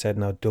teacher said,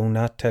 "Now do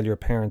not tell your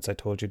parents I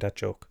told you that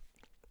joke."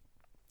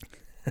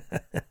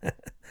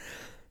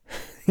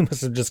 He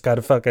must have just got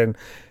a fucking,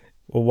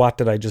 well, what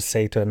did I just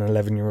say to an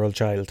 11-year-old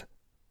child?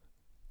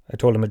 I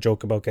told him a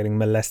joke about getting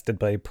molested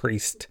by a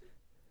priest.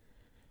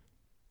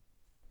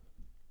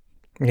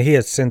 He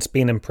has since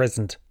been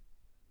imprisoned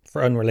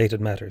for unrelated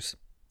matters.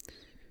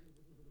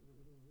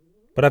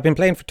 But I've been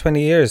playing for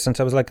 20 years, since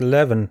I was like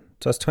 11,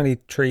 so that's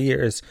 23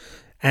 years.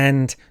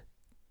 And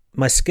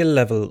my skill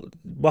level,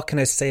 what can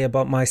I say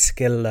about my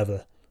skill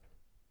level?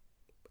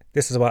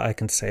 This is what I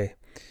can say.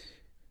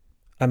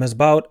 I'm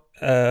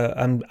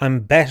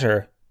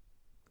better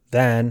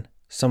than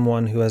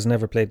someone who has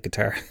never played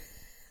guitar.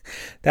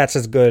 That's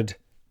as good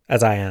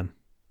as I am.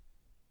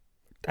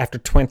 After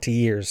 20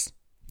 years.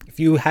 If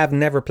you have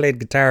never played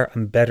guitar,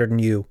 I'm better than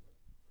you.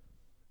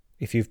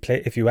 If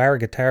you are a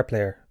guitar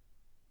player,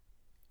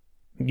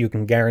 you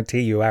can guarantee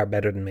you are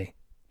better than me.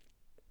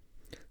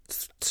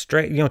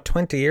 Straight,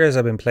 20 years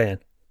I've been playing.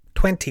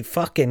 20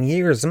 fucking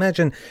years.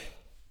 Imagine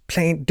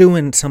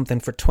doing something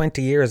for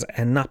 20 years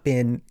and not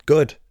being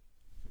good.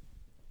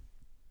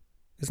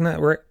 Isn't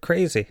that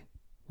crazy?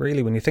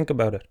 Really, when you think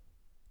about it.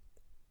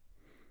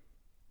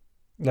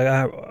 Like,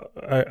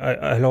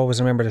 I'll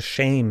always remember the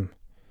shame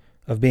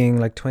of being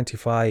like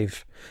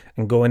 25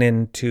 and going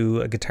into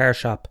a guitar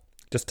shop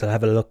just to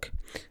have a look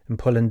and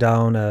pulling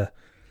down a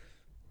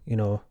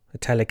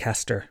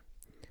Telecaster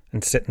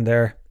and sitting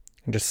there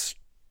and just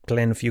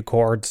playing a few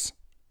chords.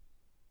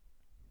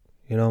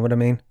 You know what I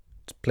mean?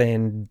 Just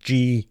playing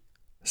G,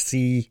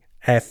 C,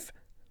 F.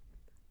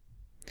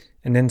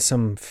 And then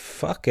some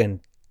fucking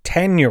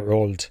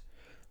 10-year-old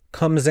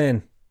comes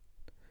in,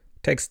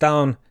 takes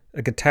down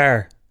a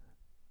guitar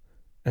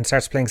and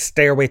starts playing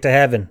Stairway to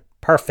Heaven.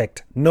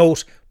 Perfect.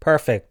 Note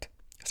perfect.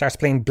 Starts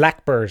playing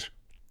Blackbird.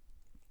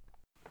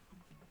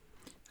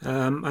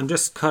 I'm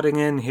just cutting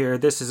in here.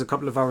 This is a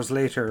couple of hours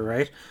later,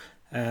 right?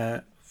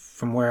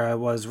 From where I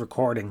was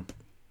recording.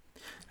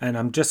 And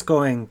I'm just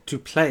going to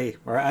play,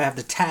 or I have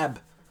the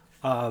tab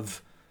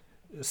of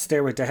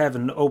Stairway to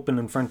Heaven open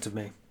in front of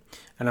me.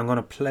 And I'm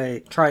going to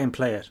try and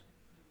play it.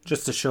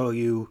 Just to show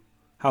you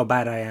how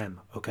bad I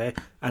am, okay?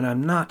 And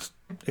I'm not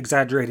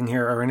exaggerating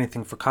here or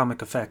anything for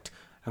comic effect.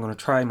 I'm going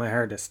to try my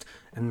hardest.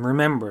 And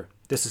remember,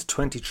 this is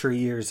 23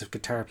 years of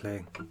guitar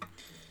playing.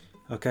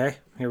 Okay,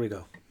 here we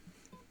go.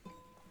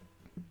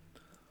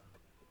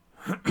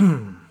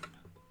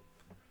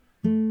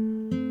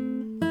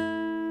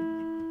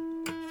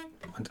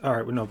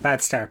 Alright, no,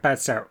 bad start.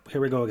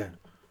 Here we go again.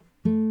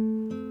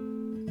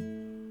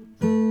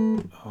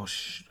 Oh,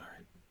 shit,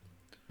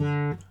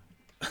 alright.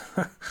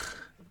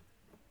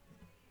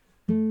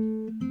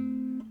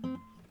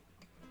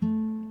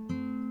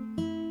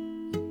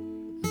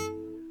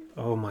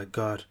 Oh my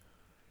god.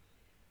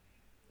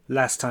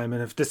 Last time,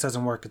 and if this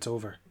doesn't work, it's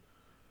over.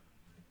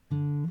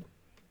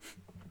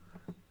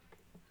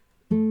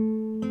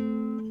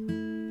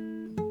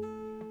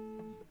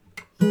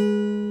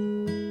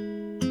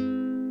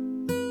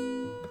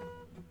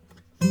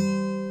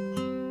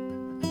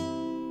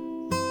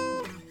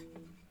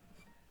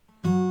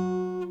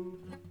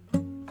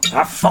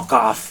 Fuck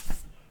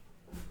off.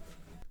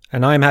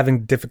 And I'm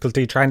having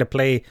difficulty trying to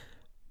play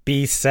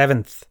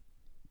B7th.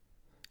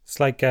 It's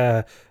like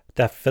that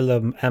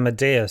film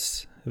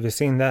Amadeus. Have you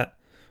seen that?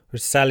 Where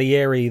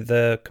Salieri,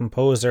 the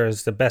composer,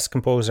 is the best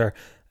composer,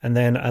 and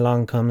then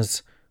along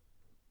comes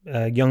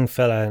a young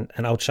fella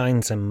and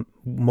outshines him,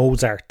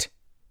 Mozart.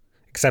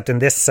 Except in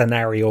this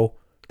scenario,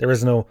 there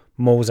is no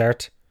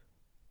Mozart.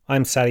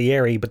 I'm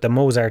Salieri, but the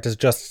Mozart is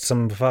just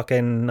some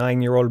fucking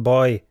 9-year-old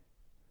boy.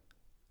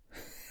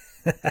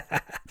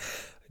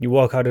 You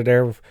walk out of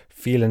there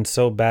feeling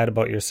so bad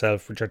about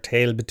yourself with your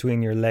tail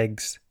between your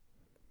legs,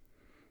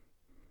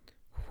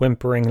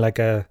 whimpering like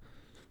a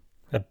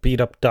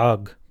beat up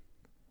dog.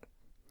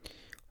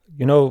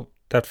 You know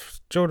that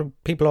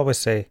people always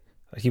say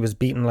he was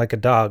beaten like a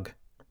dog.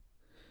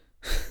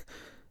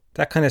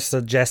 That kind of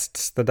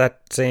suggests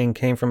that saying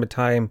came from a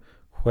time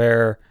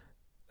where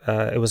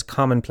it was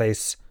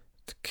commonplace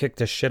to kick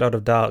the shit out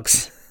of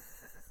dogs.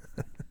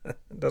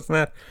 Doesn't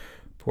it?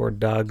 Poor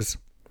dogs.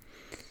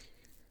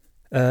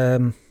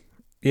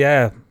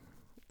 Yeah.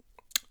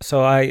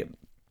 So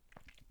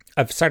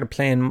I've started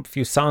playing a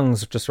few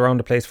songs just around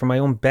the place for my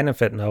own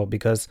benefit now,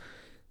 because,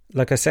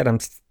 like I said, I'm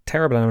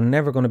terrible and I'm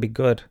never going to be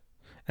good.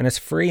 And it's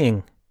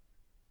freeing.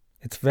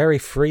 It's very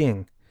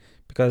freeing,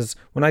 because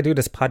when I do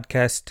this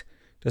podcast,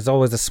 there's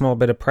always a small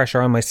bit of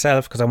pressure on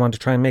myself because I want to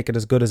try and make it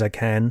as good as I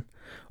can.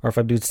 Or if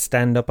I do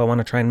stand up, I want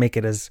to try and make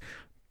it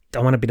I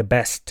want to be the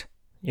best.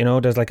 You know,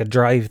 there's like a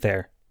drive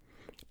there.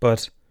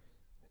 But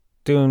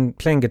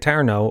playing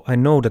guitar now, I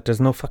know that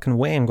there's no fucking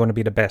way I'm going to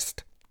be the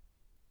best.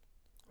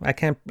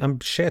 I'm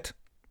shit.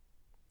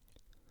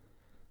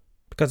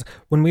 Because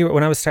when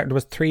I was starting, there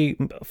was 3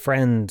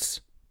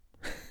 friends.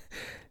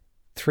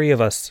 3 of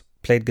us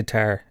played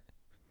guitar.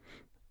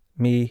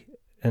 Me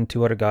and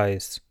 2 other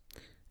guys.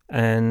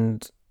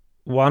 And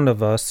one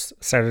of us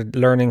started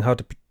learning how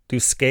to do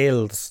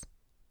scales.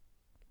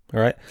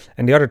 Alright?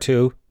 And the other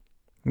two,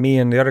 me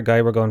and the other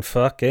guy, were going,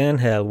 fucking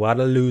hell, what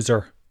a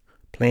loser.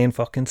 Playing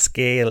fucking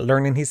scale,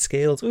 learning his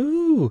scales.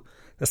 Ooh,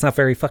 that's not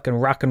very fucking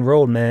rock and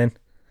roll, man.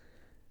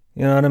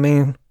 You know what I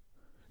mean?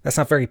 That's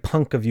not very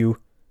punk of you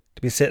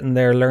to be sitting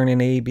there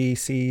learning A, B,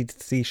 C,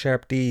 C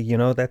sharp, D. You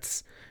know,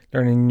 that's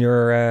learning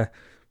your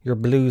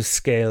blues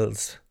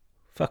scales.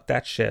 Fuck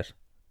that shit.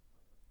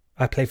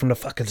 I play from the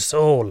fucking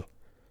soul.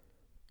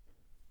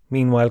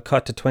 Meanwhile,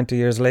 cut to 20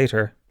 years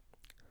later,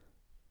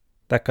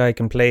 that guy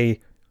can play,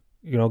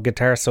 you know,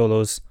 guitar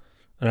solos,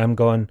 and I'm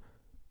going,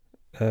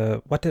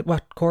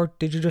 what chord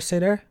did you just say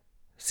there?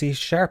 C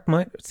sharp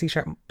minor?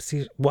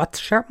 What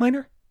sharp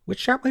minor? Which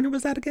sharp minor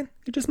was that again?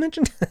 You just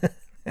mentioned?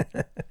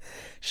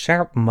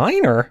 Sharp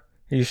minor?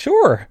 Are you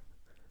sure?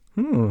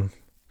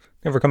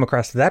 Never come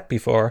across that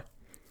before.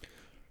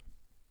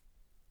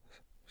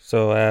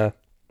 So,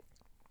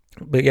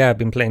 but yeah, I've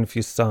been playing a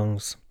few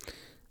songs.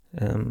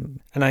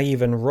 And I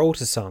even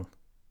wrote a song.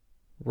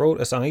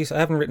 I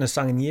haven't written a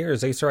song in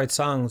years. I used to write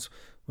songs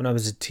when I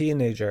was a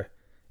teenager,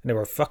 and they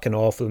were fucking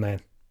awful,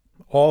 man.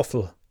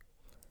 Awful.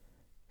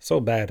 So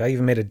bad. I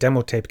even made a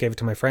demo tape, gave it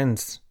to my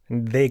friends,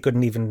 and they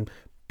couldn't even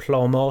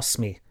plumose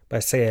me by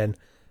saying,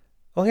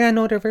 oh yeah,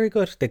 no, they're very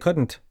good. They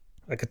couldn't.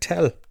 I could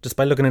tell just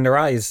by looking in their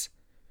eyes.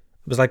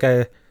 It was like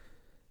I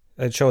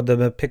showed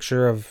them a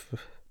picture of,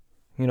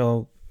 you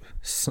know,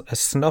 a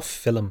snuff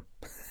film.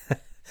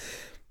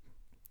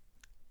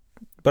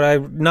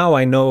 But now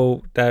I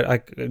know that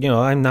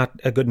I'm not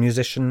a good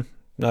musician,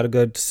 not a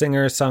good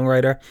singer,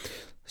 songwriter,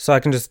 so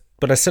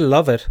but I still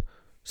love it.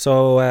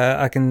 So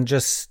I can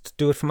just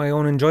do it for my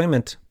own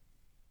enjoyment.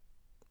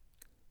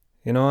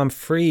 You know, I'm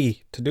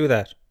free to do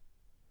that.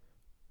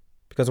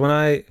 Because when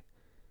I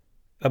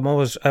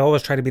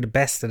always try to be the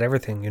best at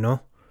everything, you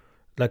know?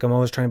 Like I'm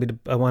always trying to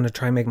I want to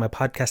try and make my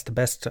podcast the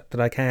best that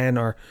I can,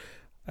 or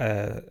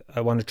I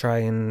want to try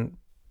and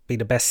be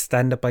the best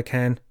stand-up I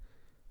can.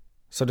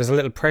 So there's a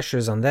little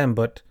pressures on them,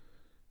 but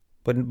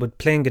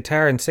playing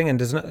guitar and singing,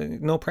 there's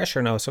no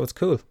pressure now, so it's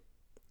cool.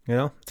 You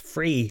know? It's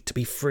free to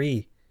be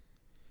free.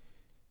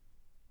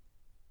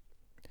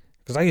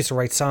 Because I used to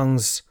write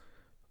songs,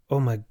 oh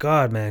my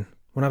God, man,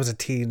 when I was a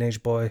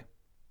teenage boy.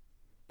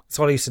 That's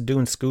all I used to do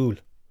in school.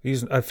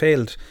 I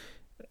failed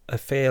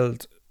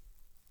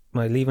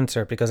my Leaving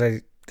Cert because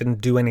I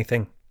didn't do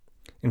anything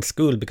in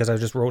school, because I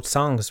just wrote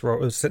songs. I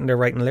was sitting there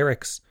writing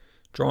lyrics,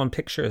 drawing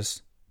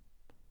pictures.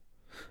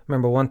 I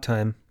remember one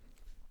time,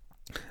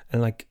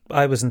 and like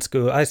I was in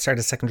school, I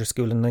started secondary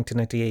school in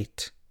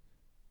 1998,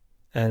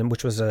 and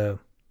which was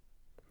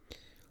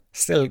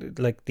still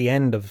like the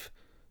end of,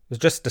 it was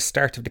just the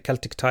start of the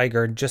Celtic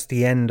Tiger, just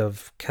the end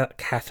of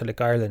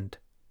Catholic Ireland.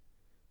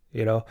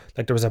 You know,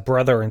 like there was a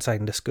brother inside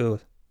in the school,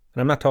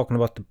 and I'm not talking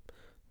about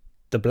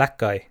the black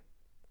guy.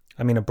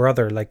 I mean a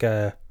brother, like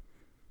a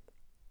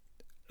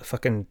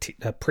fucking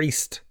a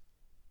priest.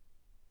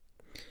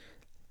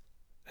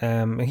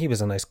 And he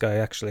was a nice guy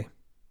actually.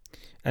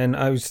 And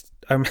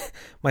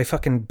my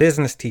fucking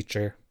business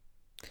teacher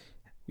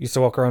used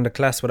to walk around the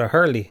class with a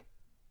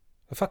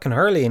fucking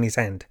Hurley in his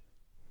hand.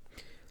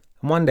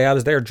 And one day I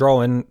was there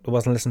drawing, I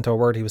wasn't listening to a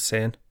word he was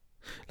saying.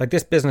 Like,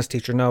 this business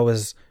teacher now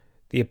is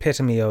the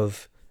epitome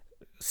of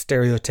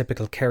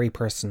stereotypical Kerry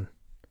person.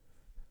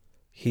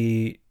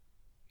 He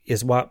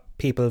is what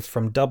people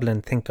from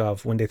Dublin think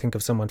of when they think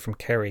of someone from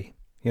Kerry,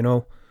 you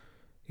know?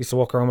 He used to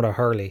walk around with a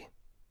Hurley,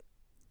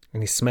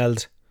 and he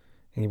smelled,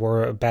 and he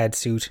wore a bad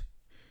suit.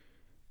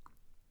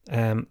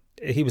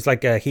 He was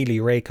like a Healy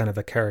Ray kind of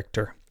a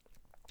character.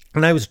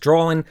 And I was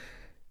drawing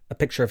a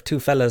picture of two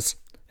fellas,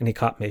 and he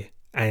caught me,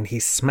 and he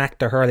smacked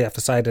the Hurley off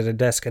the side of the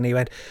desk, and he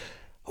went,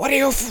 "What are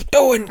you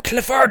doing,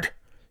 Clifford?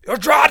 You're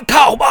drawing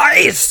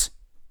cowboys!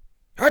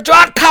 You're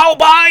drawing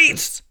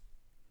cowboys!"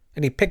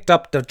 And he picked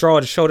up the draw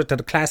and showed it to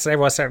the class, and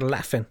everyone started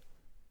laughing.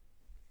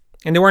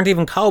 And they weren't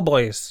even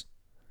cowboys.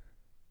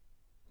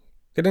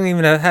 They didn't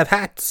even have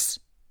hats.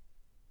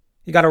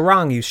 You got it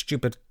wrong, you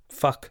stupid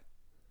fuck.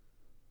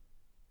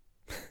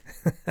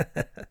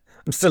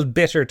 I'm still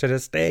bitter to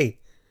this day.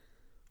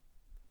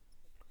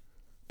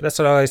 But that's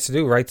what I used to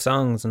do, write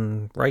songs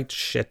and write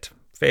shit.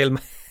 Fail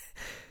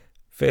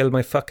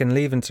my fucking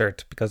Leaving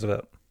Cert because of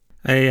it.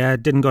 I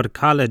didn't go to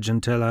college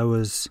until I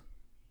was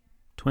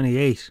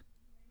 28,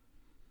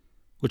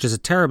 which is a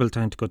terrible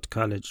time to go to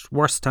college.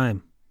 Worst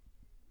time.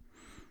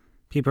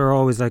 People are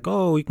always like,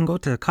 oh, you can go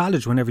to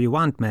college whenever you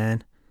want,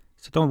 man.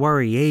 So don't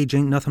worry, age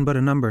ain't nothing but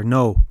a number.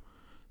 No,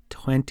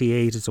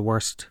 28 is the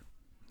worst.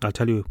 I'll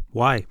tell you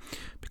why.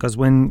 Because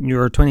when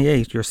you're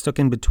 28, you're stuck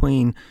in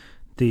between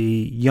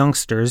the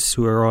youngsters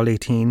who are all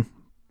 18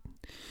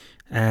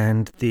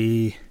 and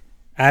the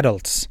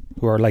adults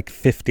who are like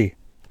 50.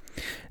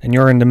 And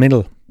you're in the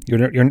middle.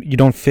 You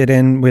don't fit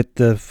in with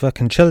the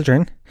fucking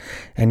children,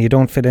 and you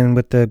don't fit in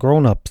with the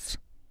grown-ups.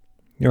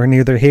 You're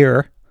neither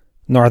here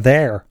nor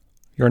there.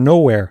 You're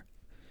nowhere.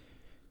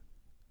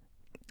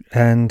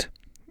 And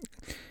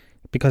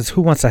because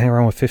who wants to hang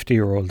around with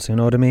 50-year-olds? You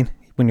know what I mean?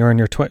 When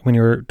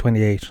you're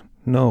 28,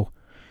 no.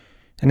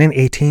 And then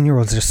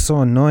 18-year-olds are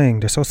so annoying.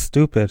 They're so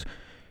stupid.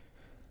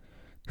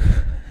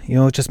 You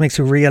know, it just makes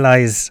you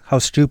realise how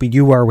stupid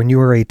you were when you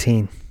were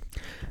 18.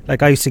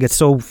 Like, I used to get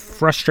so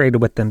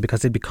frustrated with them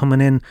because they'd be coming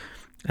in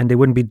and they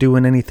wouldn't be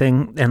doing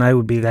anything, and I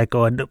would be like,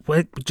 oh,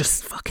 wait,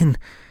 just fucking,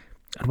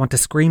 I'd want to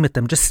scream at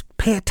them, just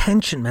pay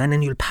attention, man,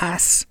 and you'll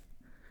pass.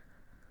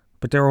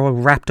 But they're all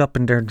wrapped up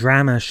in their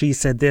drama. She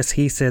said this,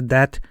 he said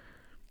that.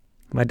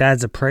 My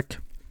dad's a prick.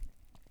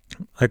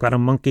 I got a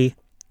monkey.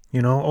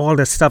 You know, all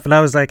this stuff. And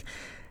I was like,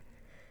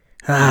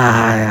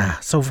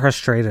 so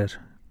frustrated.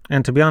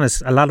 And to be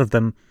honest, a lot of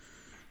them,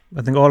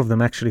 I think all of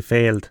them actually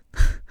failed.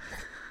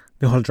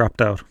 They all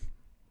dropped out.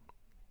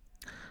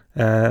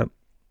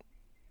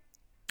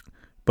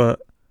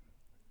 But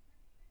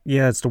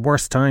yeah, it's the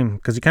worst time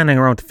because you can't hang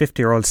around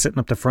 50-year-olds sitting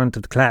up the front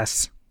of the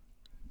class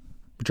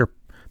with your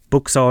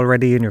books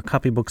already and your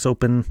copybooks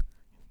open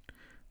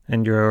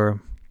and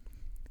your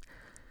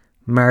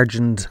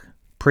pre-margined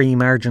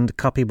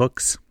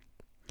copybooks.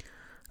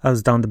 I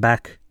was down the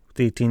back with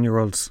the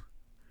 18-year-olds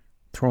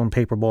throwing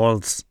paper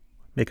balls,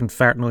 making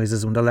fart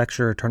noises when the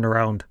lecturer turned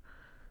around.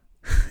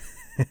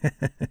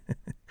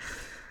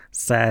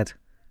 Sad.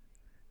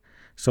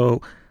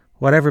 So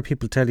whatever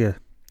people tell you,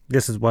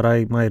 this is what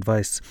my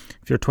advice.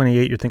 If you're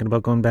 28, you're thinking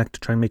about going back to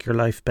try and make your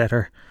life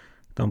better,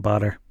 don't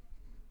bother.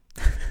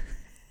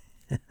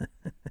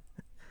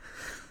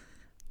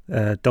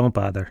 Don't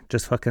bother.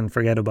 Just fucking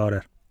forget about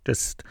it.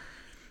 Just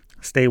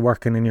stay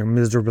working in your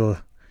miserable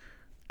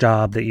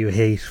job that you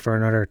hate for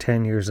another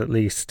 10 years at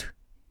least,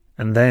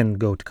 and then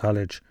go to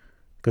college,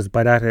 because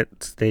by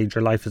that stage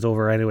your life is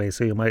over anyway,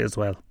 so you might as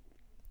well.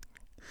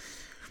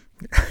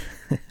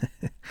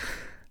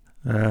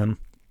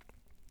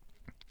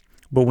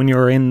 But when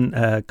you're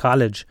in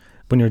college,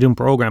 when you're doing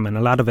programming,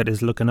 a lot of it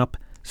is looking up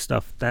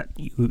stuff that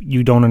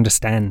you don't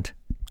understand,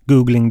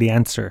 Googling the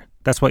answer.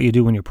 That's what you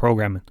do when you're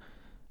programming.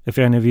 If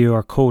any of you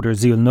are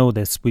coders, you'll know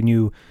this. When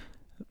you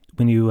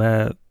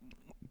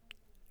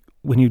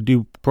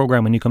do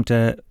programming, you come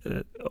to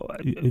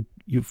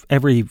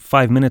every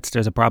 5 minutes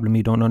there's a problem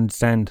you don't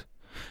understand,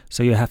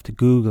 so you have to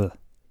Google,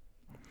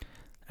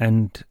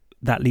 and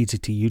that leads you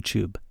to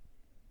YouTube.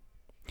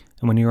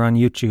 And when you're on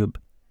YouTube,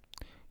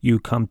 you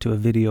come to a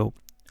video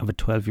of a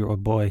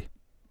 12-year-old boy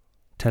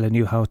telling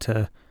you how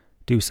to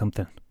do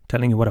something,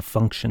 telling you what a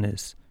function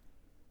is,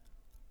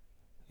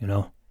 you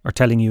know, or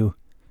telling you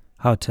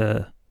how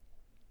to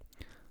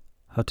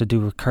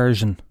do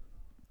recursion.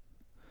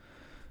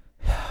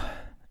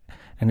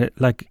 And it,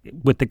 like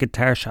with the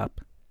guitar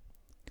shop,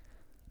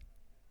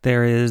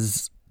 there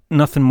is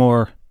nothing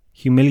more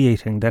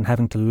humiliating than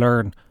having to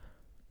learn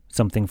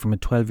something from a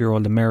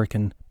 12-year-old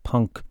American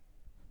punk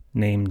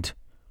named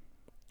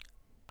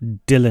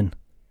Dylan,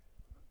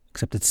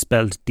 except it's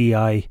spelled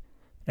Dilain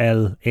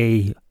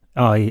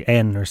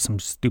or some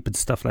stupid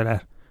stuff like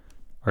that,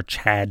 or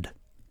Chad.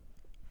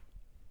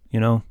 You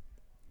know,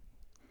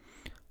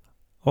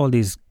 all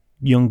these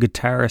young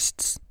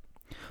guitarists,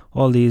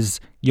 all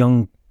these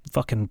young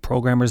fucking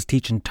programmers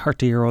teaching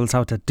 30-year-olds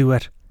how to do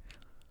it.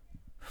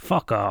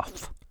 Fuck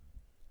off.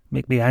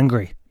 Make me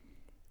angry.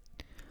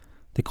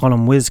 They call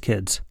them whiz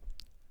kids.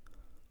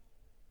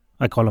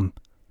 I call them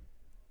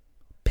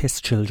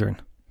piss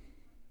children,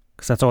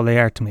 because that's all they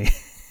are to me.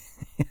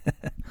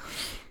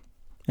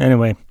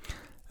 Anyway,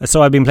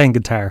 so I've been playing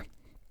guitar,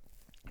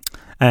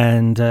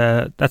 and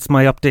that's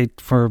my update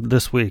for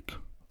this week.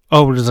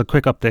 Oh, there's a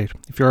quick update.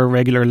 If you're a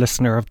regular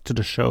listener to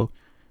the show,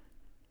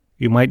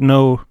 you might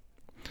know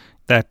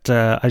that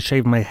I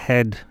shaved my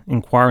head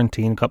in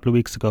quarantine a couple of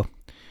weeks ago,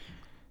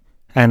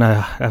 and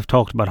I've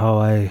talked about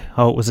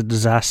how it was a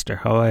disaster,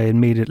 how I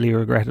immediately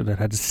regretted it.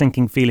 I had a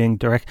sinking feeling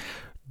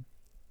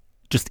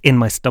just in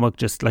my stomach,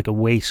 just like a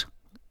weight.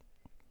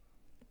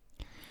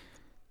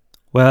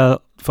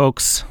 Well,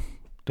 folks,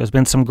 there's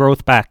been some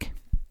growth back,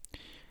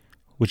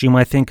 which you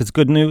might think is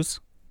good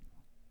news,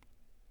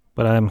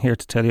 but I'm here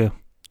to tell you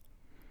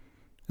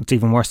it's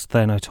even worse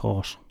than I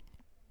thought.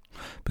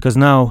 Because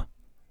now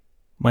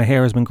my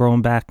hair has been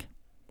growing back,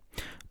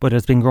 but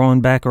it's been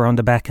growing back around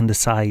the back and the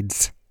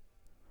sides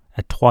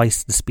at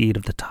twice the speed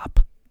of the top.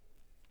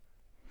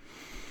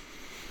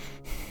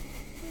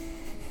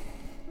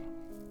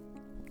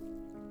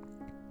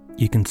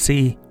 You can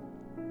see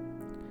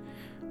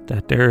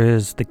that there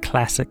is the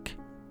classic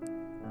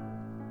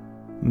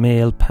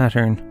male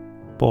pattern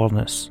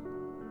baldness,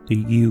 the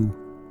U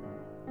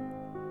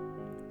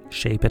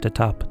shape at the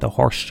top, the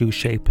horseshoe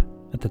shape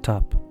at the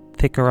top,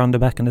 thicker on the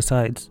back and the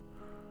sides,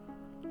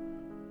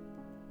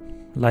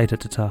 light at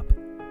the top.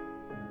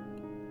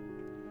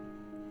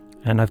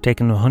 And I've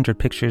taken 100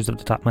 pictures of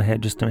the top of my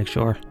head just to make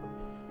sure,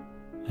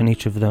 and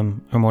each of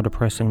them are more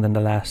depressing than the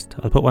last.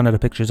 I'll put one of the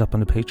pictures up on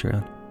the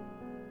Patreon.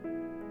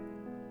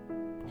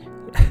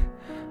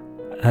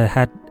 I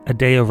had a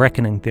day of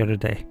reckoning the other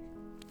day.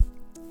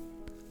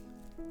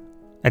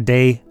 A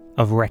day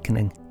of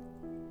reckoning.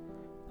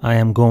 I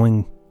am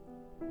going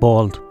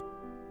bald.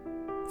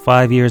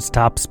 5 years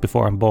tops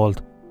before I'm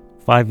bald.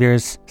 5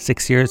 years,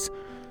 6 years.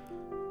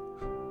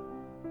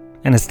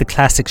 And it's the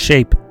classic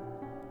shape.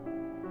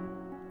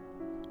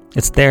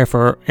 It's there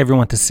for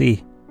everyone to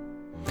see.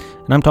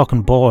 And I'm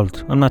talking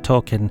bald. I'm not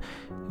talking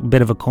a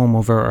bit of a comb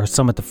over, or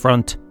some at the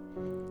front,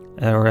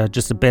 or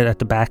just a bit at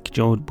the back,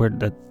 where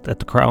at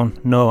the crown.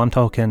 No, I'm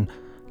talking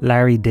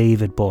Larry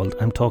David bald.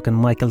 I'm talking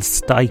Michael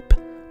Stipe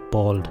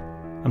bald.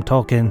 I'm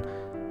talking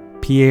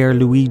Pierre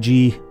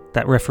Luigi,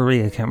 that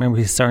referee, I can't remember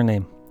his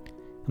surname.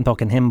 I'm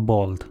talking him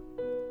bald.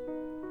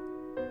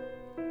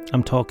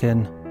 I'm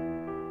talking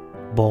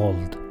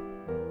bald.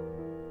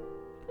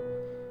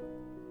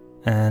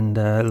 And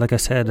like I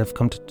said,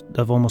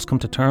 I've almost come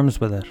to terms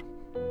with it.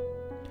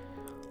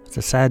 It's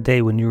a sad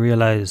day when you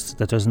realise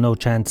that there's no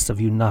chance of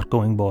you not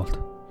going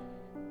bald.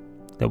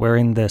 That we're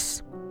in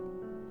this.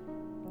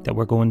 That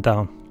we're going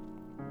down.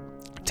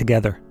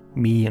 Together.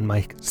 Me and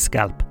my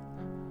scalp.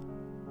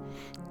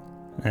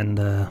 And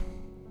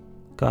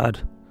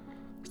God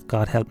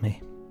help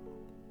me.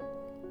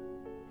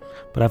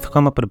 But I've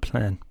come up with a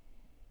plan.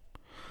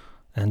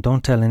 And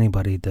don't tell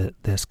anybody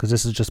this, because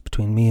this is just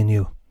between me and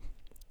you.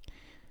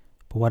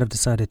 But what I've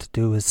decided to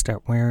do is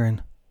start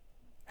wearing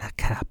a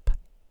cap.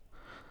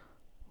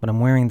 But I'm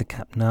wearing the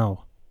cap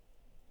now,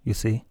 you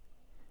see,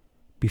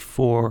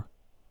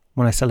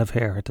 when I still have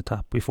hair at the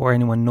top, before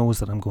anyone knows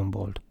that I'm going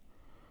bald,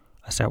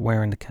 I start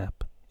wearing the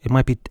cap. It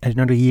might be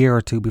another year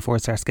or two before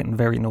it starts getting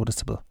very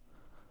noticeable.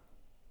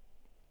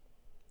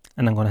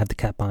 And I'm going to have the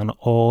cap on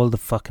all the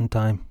fucking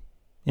time.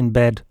 In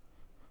bed,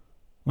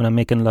 when I'm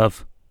making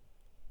love,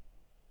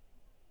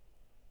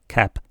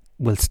 cap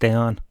will stay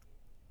on.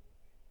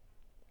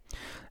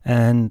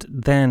 And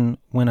then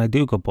when I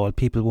do go bald,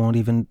 people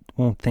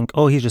won't think,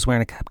 oh, he's just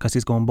wearing a cap because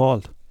he's going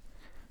bald.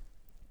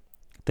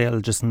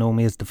 They'll just know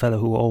me as the fella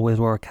who always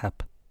wore a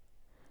cap.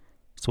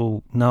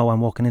 So now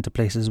I'm walking into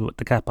places with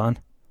the cap on,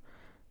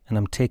 and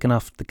I'm taking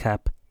off the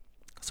cap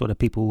so that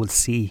people will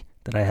see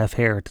that I have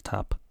hair at the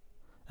top,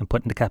 and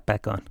putting the cap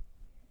back on,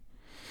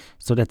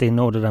 so that they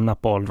know that I'm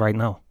not bald right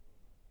now.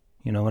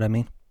 You know what I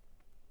mean?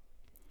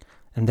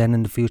 And then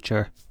in the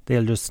future,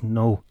 they'll just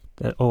know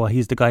that, oh,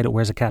 he's the guy that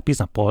wears a cap. He's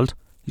not bald.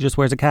 He just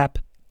wears a cap.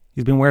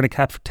 He's been wearing a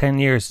cap for 10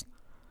 years.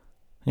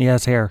 He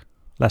has hair,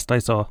 last I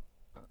saw.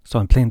 So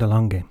I'm playing the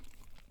long game.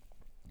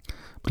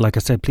 But like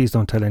I said, please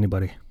don't tell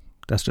anybody.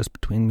 That's just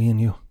between me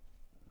and you.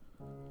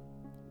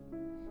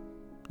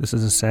 This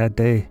is a sad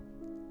day.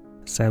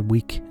 A sad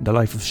week in the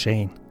life of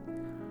Shane.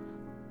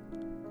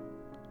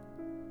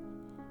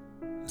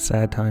 A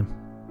sad time.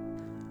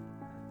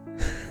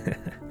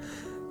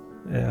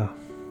 Yeah.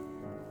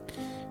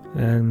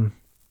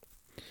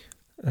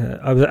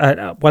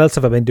 What else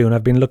have I been doing?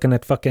 I've been looking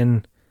at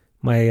fucking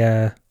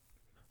my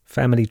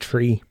family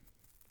tree.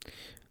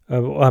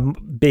 I'm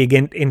big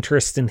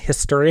interest in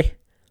history.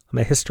 I'm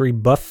a history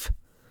buff,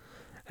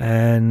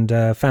 and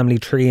family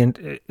tree,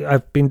 and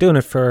I've been doing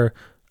it for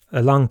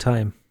a long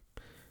time,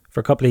 for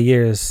a couple of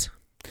years.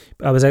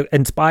 I was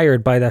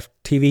inspired by that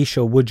TV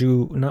show. Would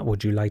You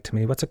Lie to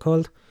Me? What's it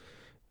called?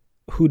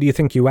 Who Do You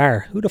Think You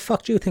Are? Who the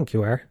fuck do you think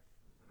you are?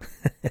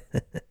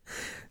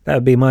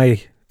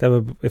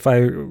 If I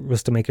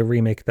was to make a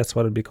remake, that's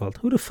what it'd be called.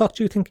 Who do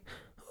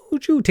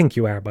you think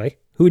you are, boy?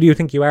 Who do you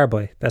think you are,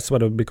 boy? That's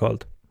what it would be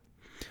called.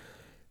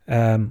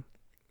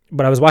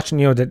 But I was watching,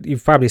 that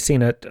you've probably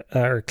seen it,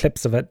 or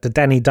clips of it, the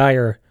Danny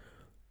Dyer,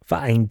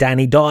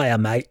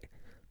 mate.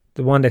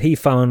 The one that he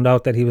found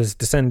out that he was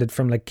descended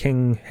from like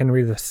King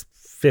Henry V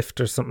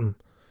or something.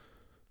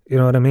 You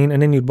know what I mean?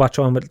 And then you'd watch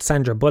on with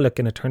Sandra Bullock,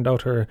 and it turned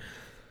out her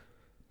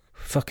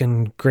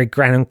fucking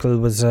great-granduncle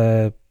was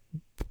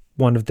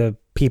one of the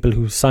people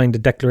who signed the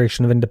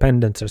Declaration of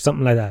Independence or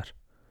something like that.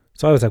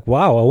 So I was like,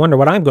 wow, I wonder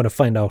what I'm going to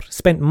find out.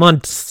 Spent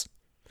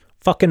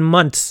fucking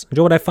months. Do you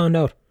know what I found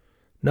out?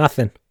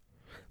 Nothing.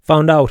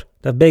 Found out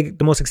the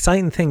most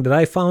exciting thing that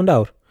I found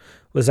out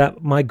was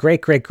that my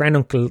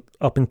great-great-granduncle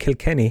up in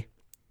Kilkenny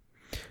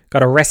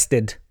got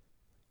arrested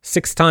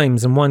 6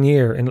 times in 1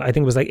 year, and I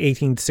think it was like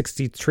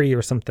 1863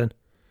 or something.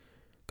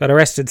 Got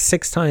arrested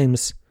 6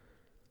 times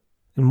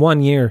in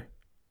 1 year.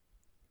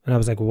 And I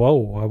was like,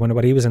 whoa, I wonder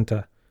what he was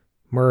into.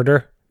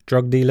 Murder?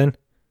 Drug dealing?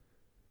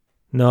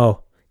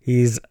 No,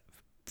 he's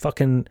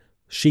fucking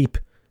sheep.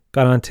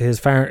 Got onto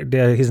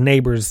his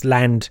neighbour's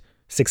land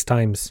 6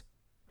 times.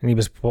 And he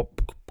was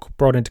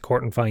brought into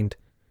court and fined.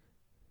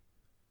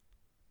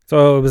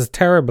 So it was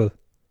terrible.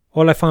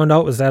 All I found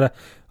out was that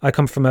I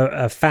come from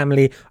a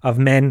family of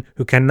men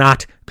who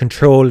cannot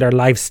control their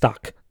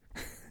livestock.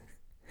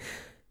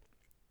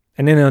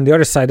 And then on the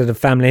other side of the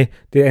family,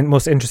 the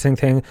most interesting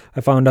thing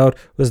I found out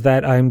was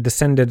that I'm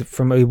descended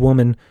from a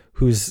woman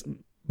whose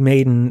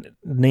maiden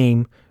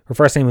name, her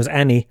first name was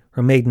Annie,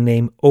 her maiden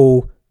name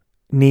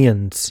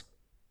O'Nions.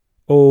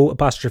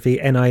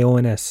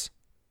 O''Nions.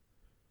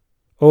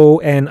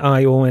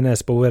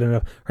 Onions, but with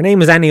her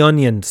name is Annie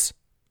Onions.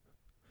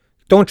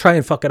 Don't try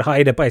and fucking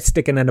hide it by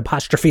sticking an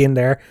apostrophe in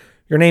there.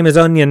 Your name is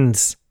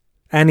Onions.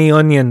 Annie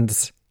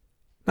Onions.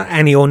 Not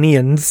Annie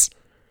Onions.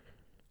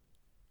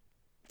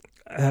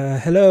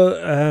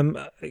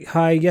 Hello.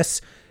 Hi,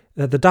 yes.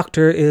 The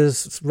doctor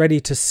is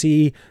ready to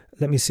see.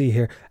 Let me see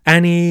here.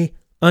 Annie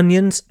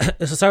Onions.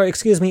 Sorry,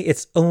 excuse me.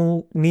 It's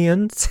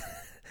Onions.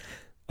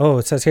 Oh,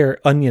 it says here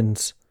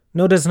onions.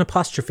 No, there's an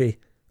apostrophe.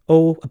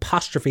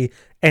 O''Nions.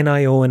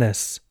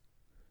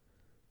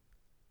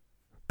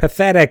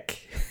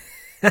 Pathetic.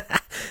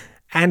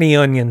 Annie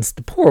Onions.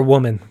 The poor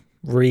woman.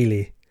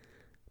 Really.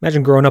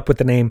 Imagine growing up with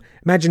the name.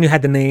 Imagine you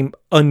had the name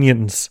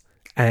Onions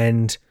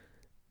and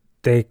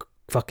the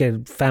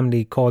fucking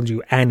family called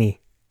you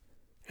Annie.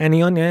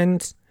 Annie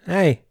Onions.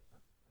 Hey.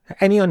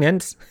 Annie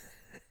Onions.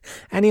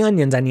 Annie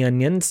Onions, Annie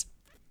Onions.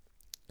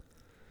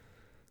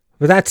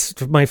 But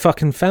that's my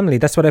fucking family.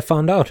 That's what I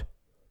found out.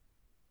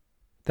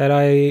 That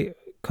I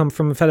come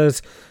from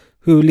fellas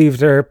who leave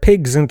their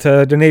pigs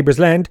into their neighbour's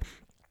land.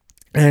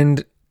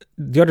 And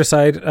the other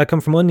side, I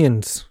come from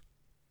onions.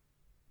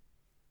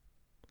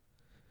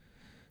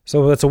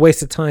 So that's a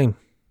waste of time.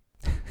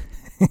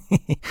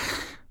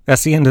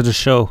 That's the end of the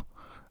show.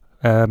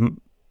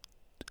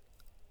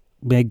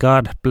 May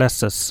God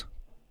bless us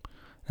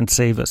and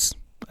save us.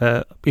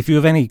 If you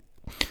have any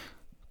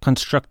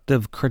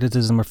constructive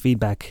criticism or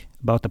feedback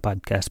about the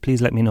podcast,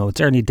 please let me know.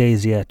 It's early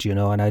days yet,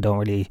 and I don't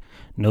really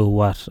know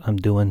what I'm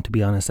doing, to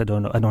be honest. I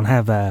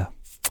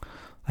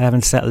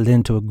haven't settled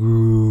into a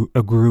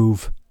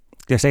groove.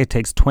 They say it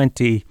takes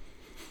 20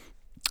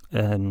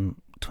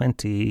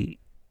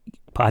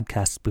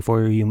 podcasts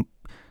before you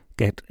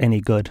get any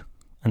good,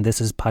 and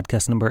this is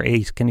podcast number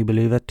 8. Can you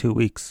believe it? 2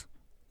 weeks.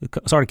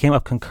 It came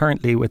up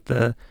concurrently with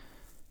the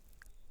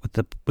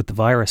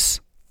virus.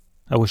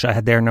 I wish I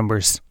had their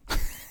numbers.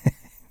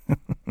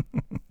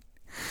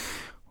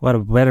 What a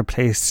better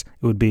place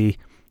it would be,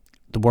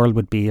 the world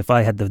would be, if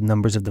I had the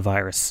numbers of the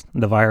virus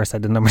and the virus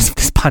had the numbers of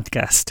this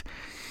podcast.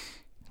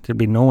 There'd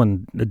be no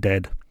one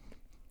dead.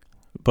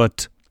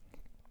 But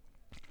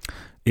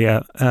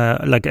yeah,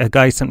 like a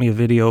guy sent me a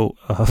video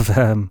of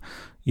I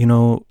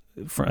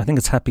think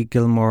it's Happy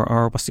Gilmore,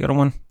 or what's the other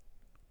one?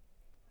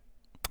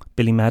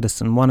 Billy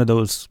Madison, one of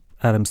those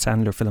Adam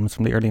Sandler films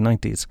from the early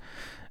 90s.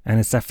 And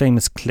it's that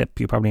famous clip,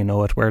 you probably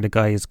know it, where the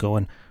guy is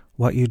going,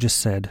 what you just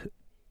said,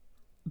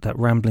 that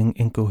rambling,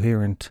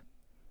 incoherent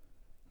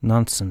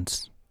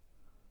nonsense,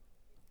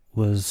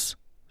 was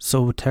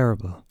so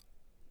terrible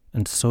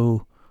and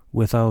so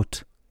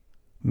without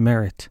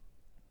merit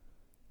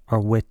or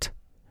wit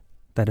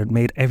that it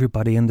made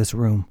everybody in this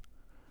room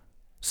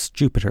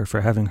stupider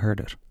for having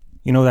heard it.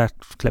 You know that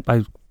clip?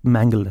 I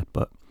mangled it,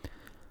 but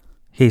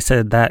he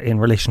said that in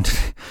relation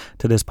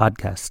to this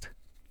podcast.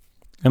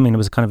 I mean, it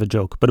was kind of a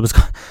joke, but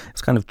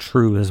it's kind of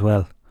true as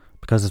well,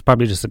 because it's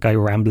probably just a guy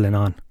rambling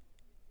on.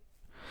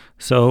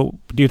 So,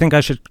 do you think I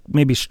should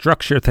maybe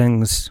structure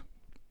things?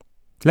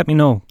 Let me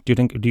know. Do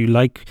you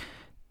like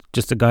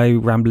just a guy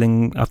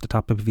rambling off the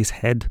top of his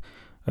head,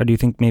 or do you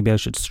think maybe I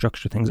should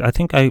structure things? I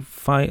think I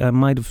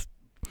might have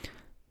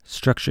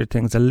structured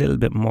things a little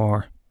bit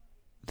more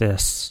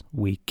this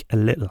week, a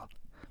little.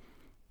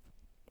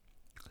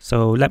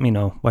 So let me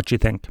know what you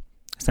think.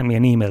 Send me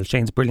an email,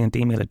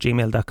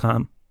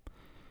 shanesbrilliantemail@gmail.com.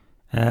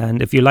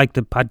 And if you like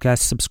the podcast,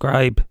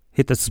 subscribe.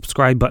 Hit the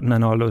subscribe button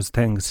and all those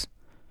things.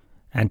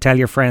 And tell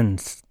your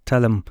friends.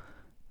 Tell them,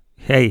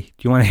 hey, do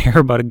you want to hear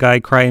about a guy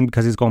crying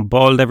because he's going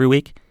bald every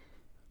week?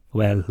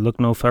 Well, look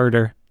no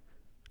further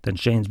than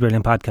Shane's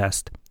Brilliant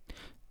Podcast.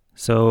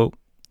 So,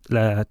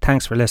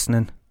 thanks for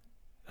listening.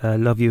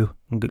 Love you.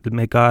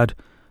 May God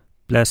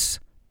bless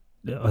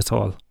us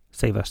all.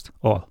 Save us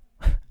all.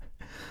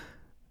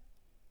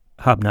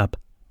 Hobnob.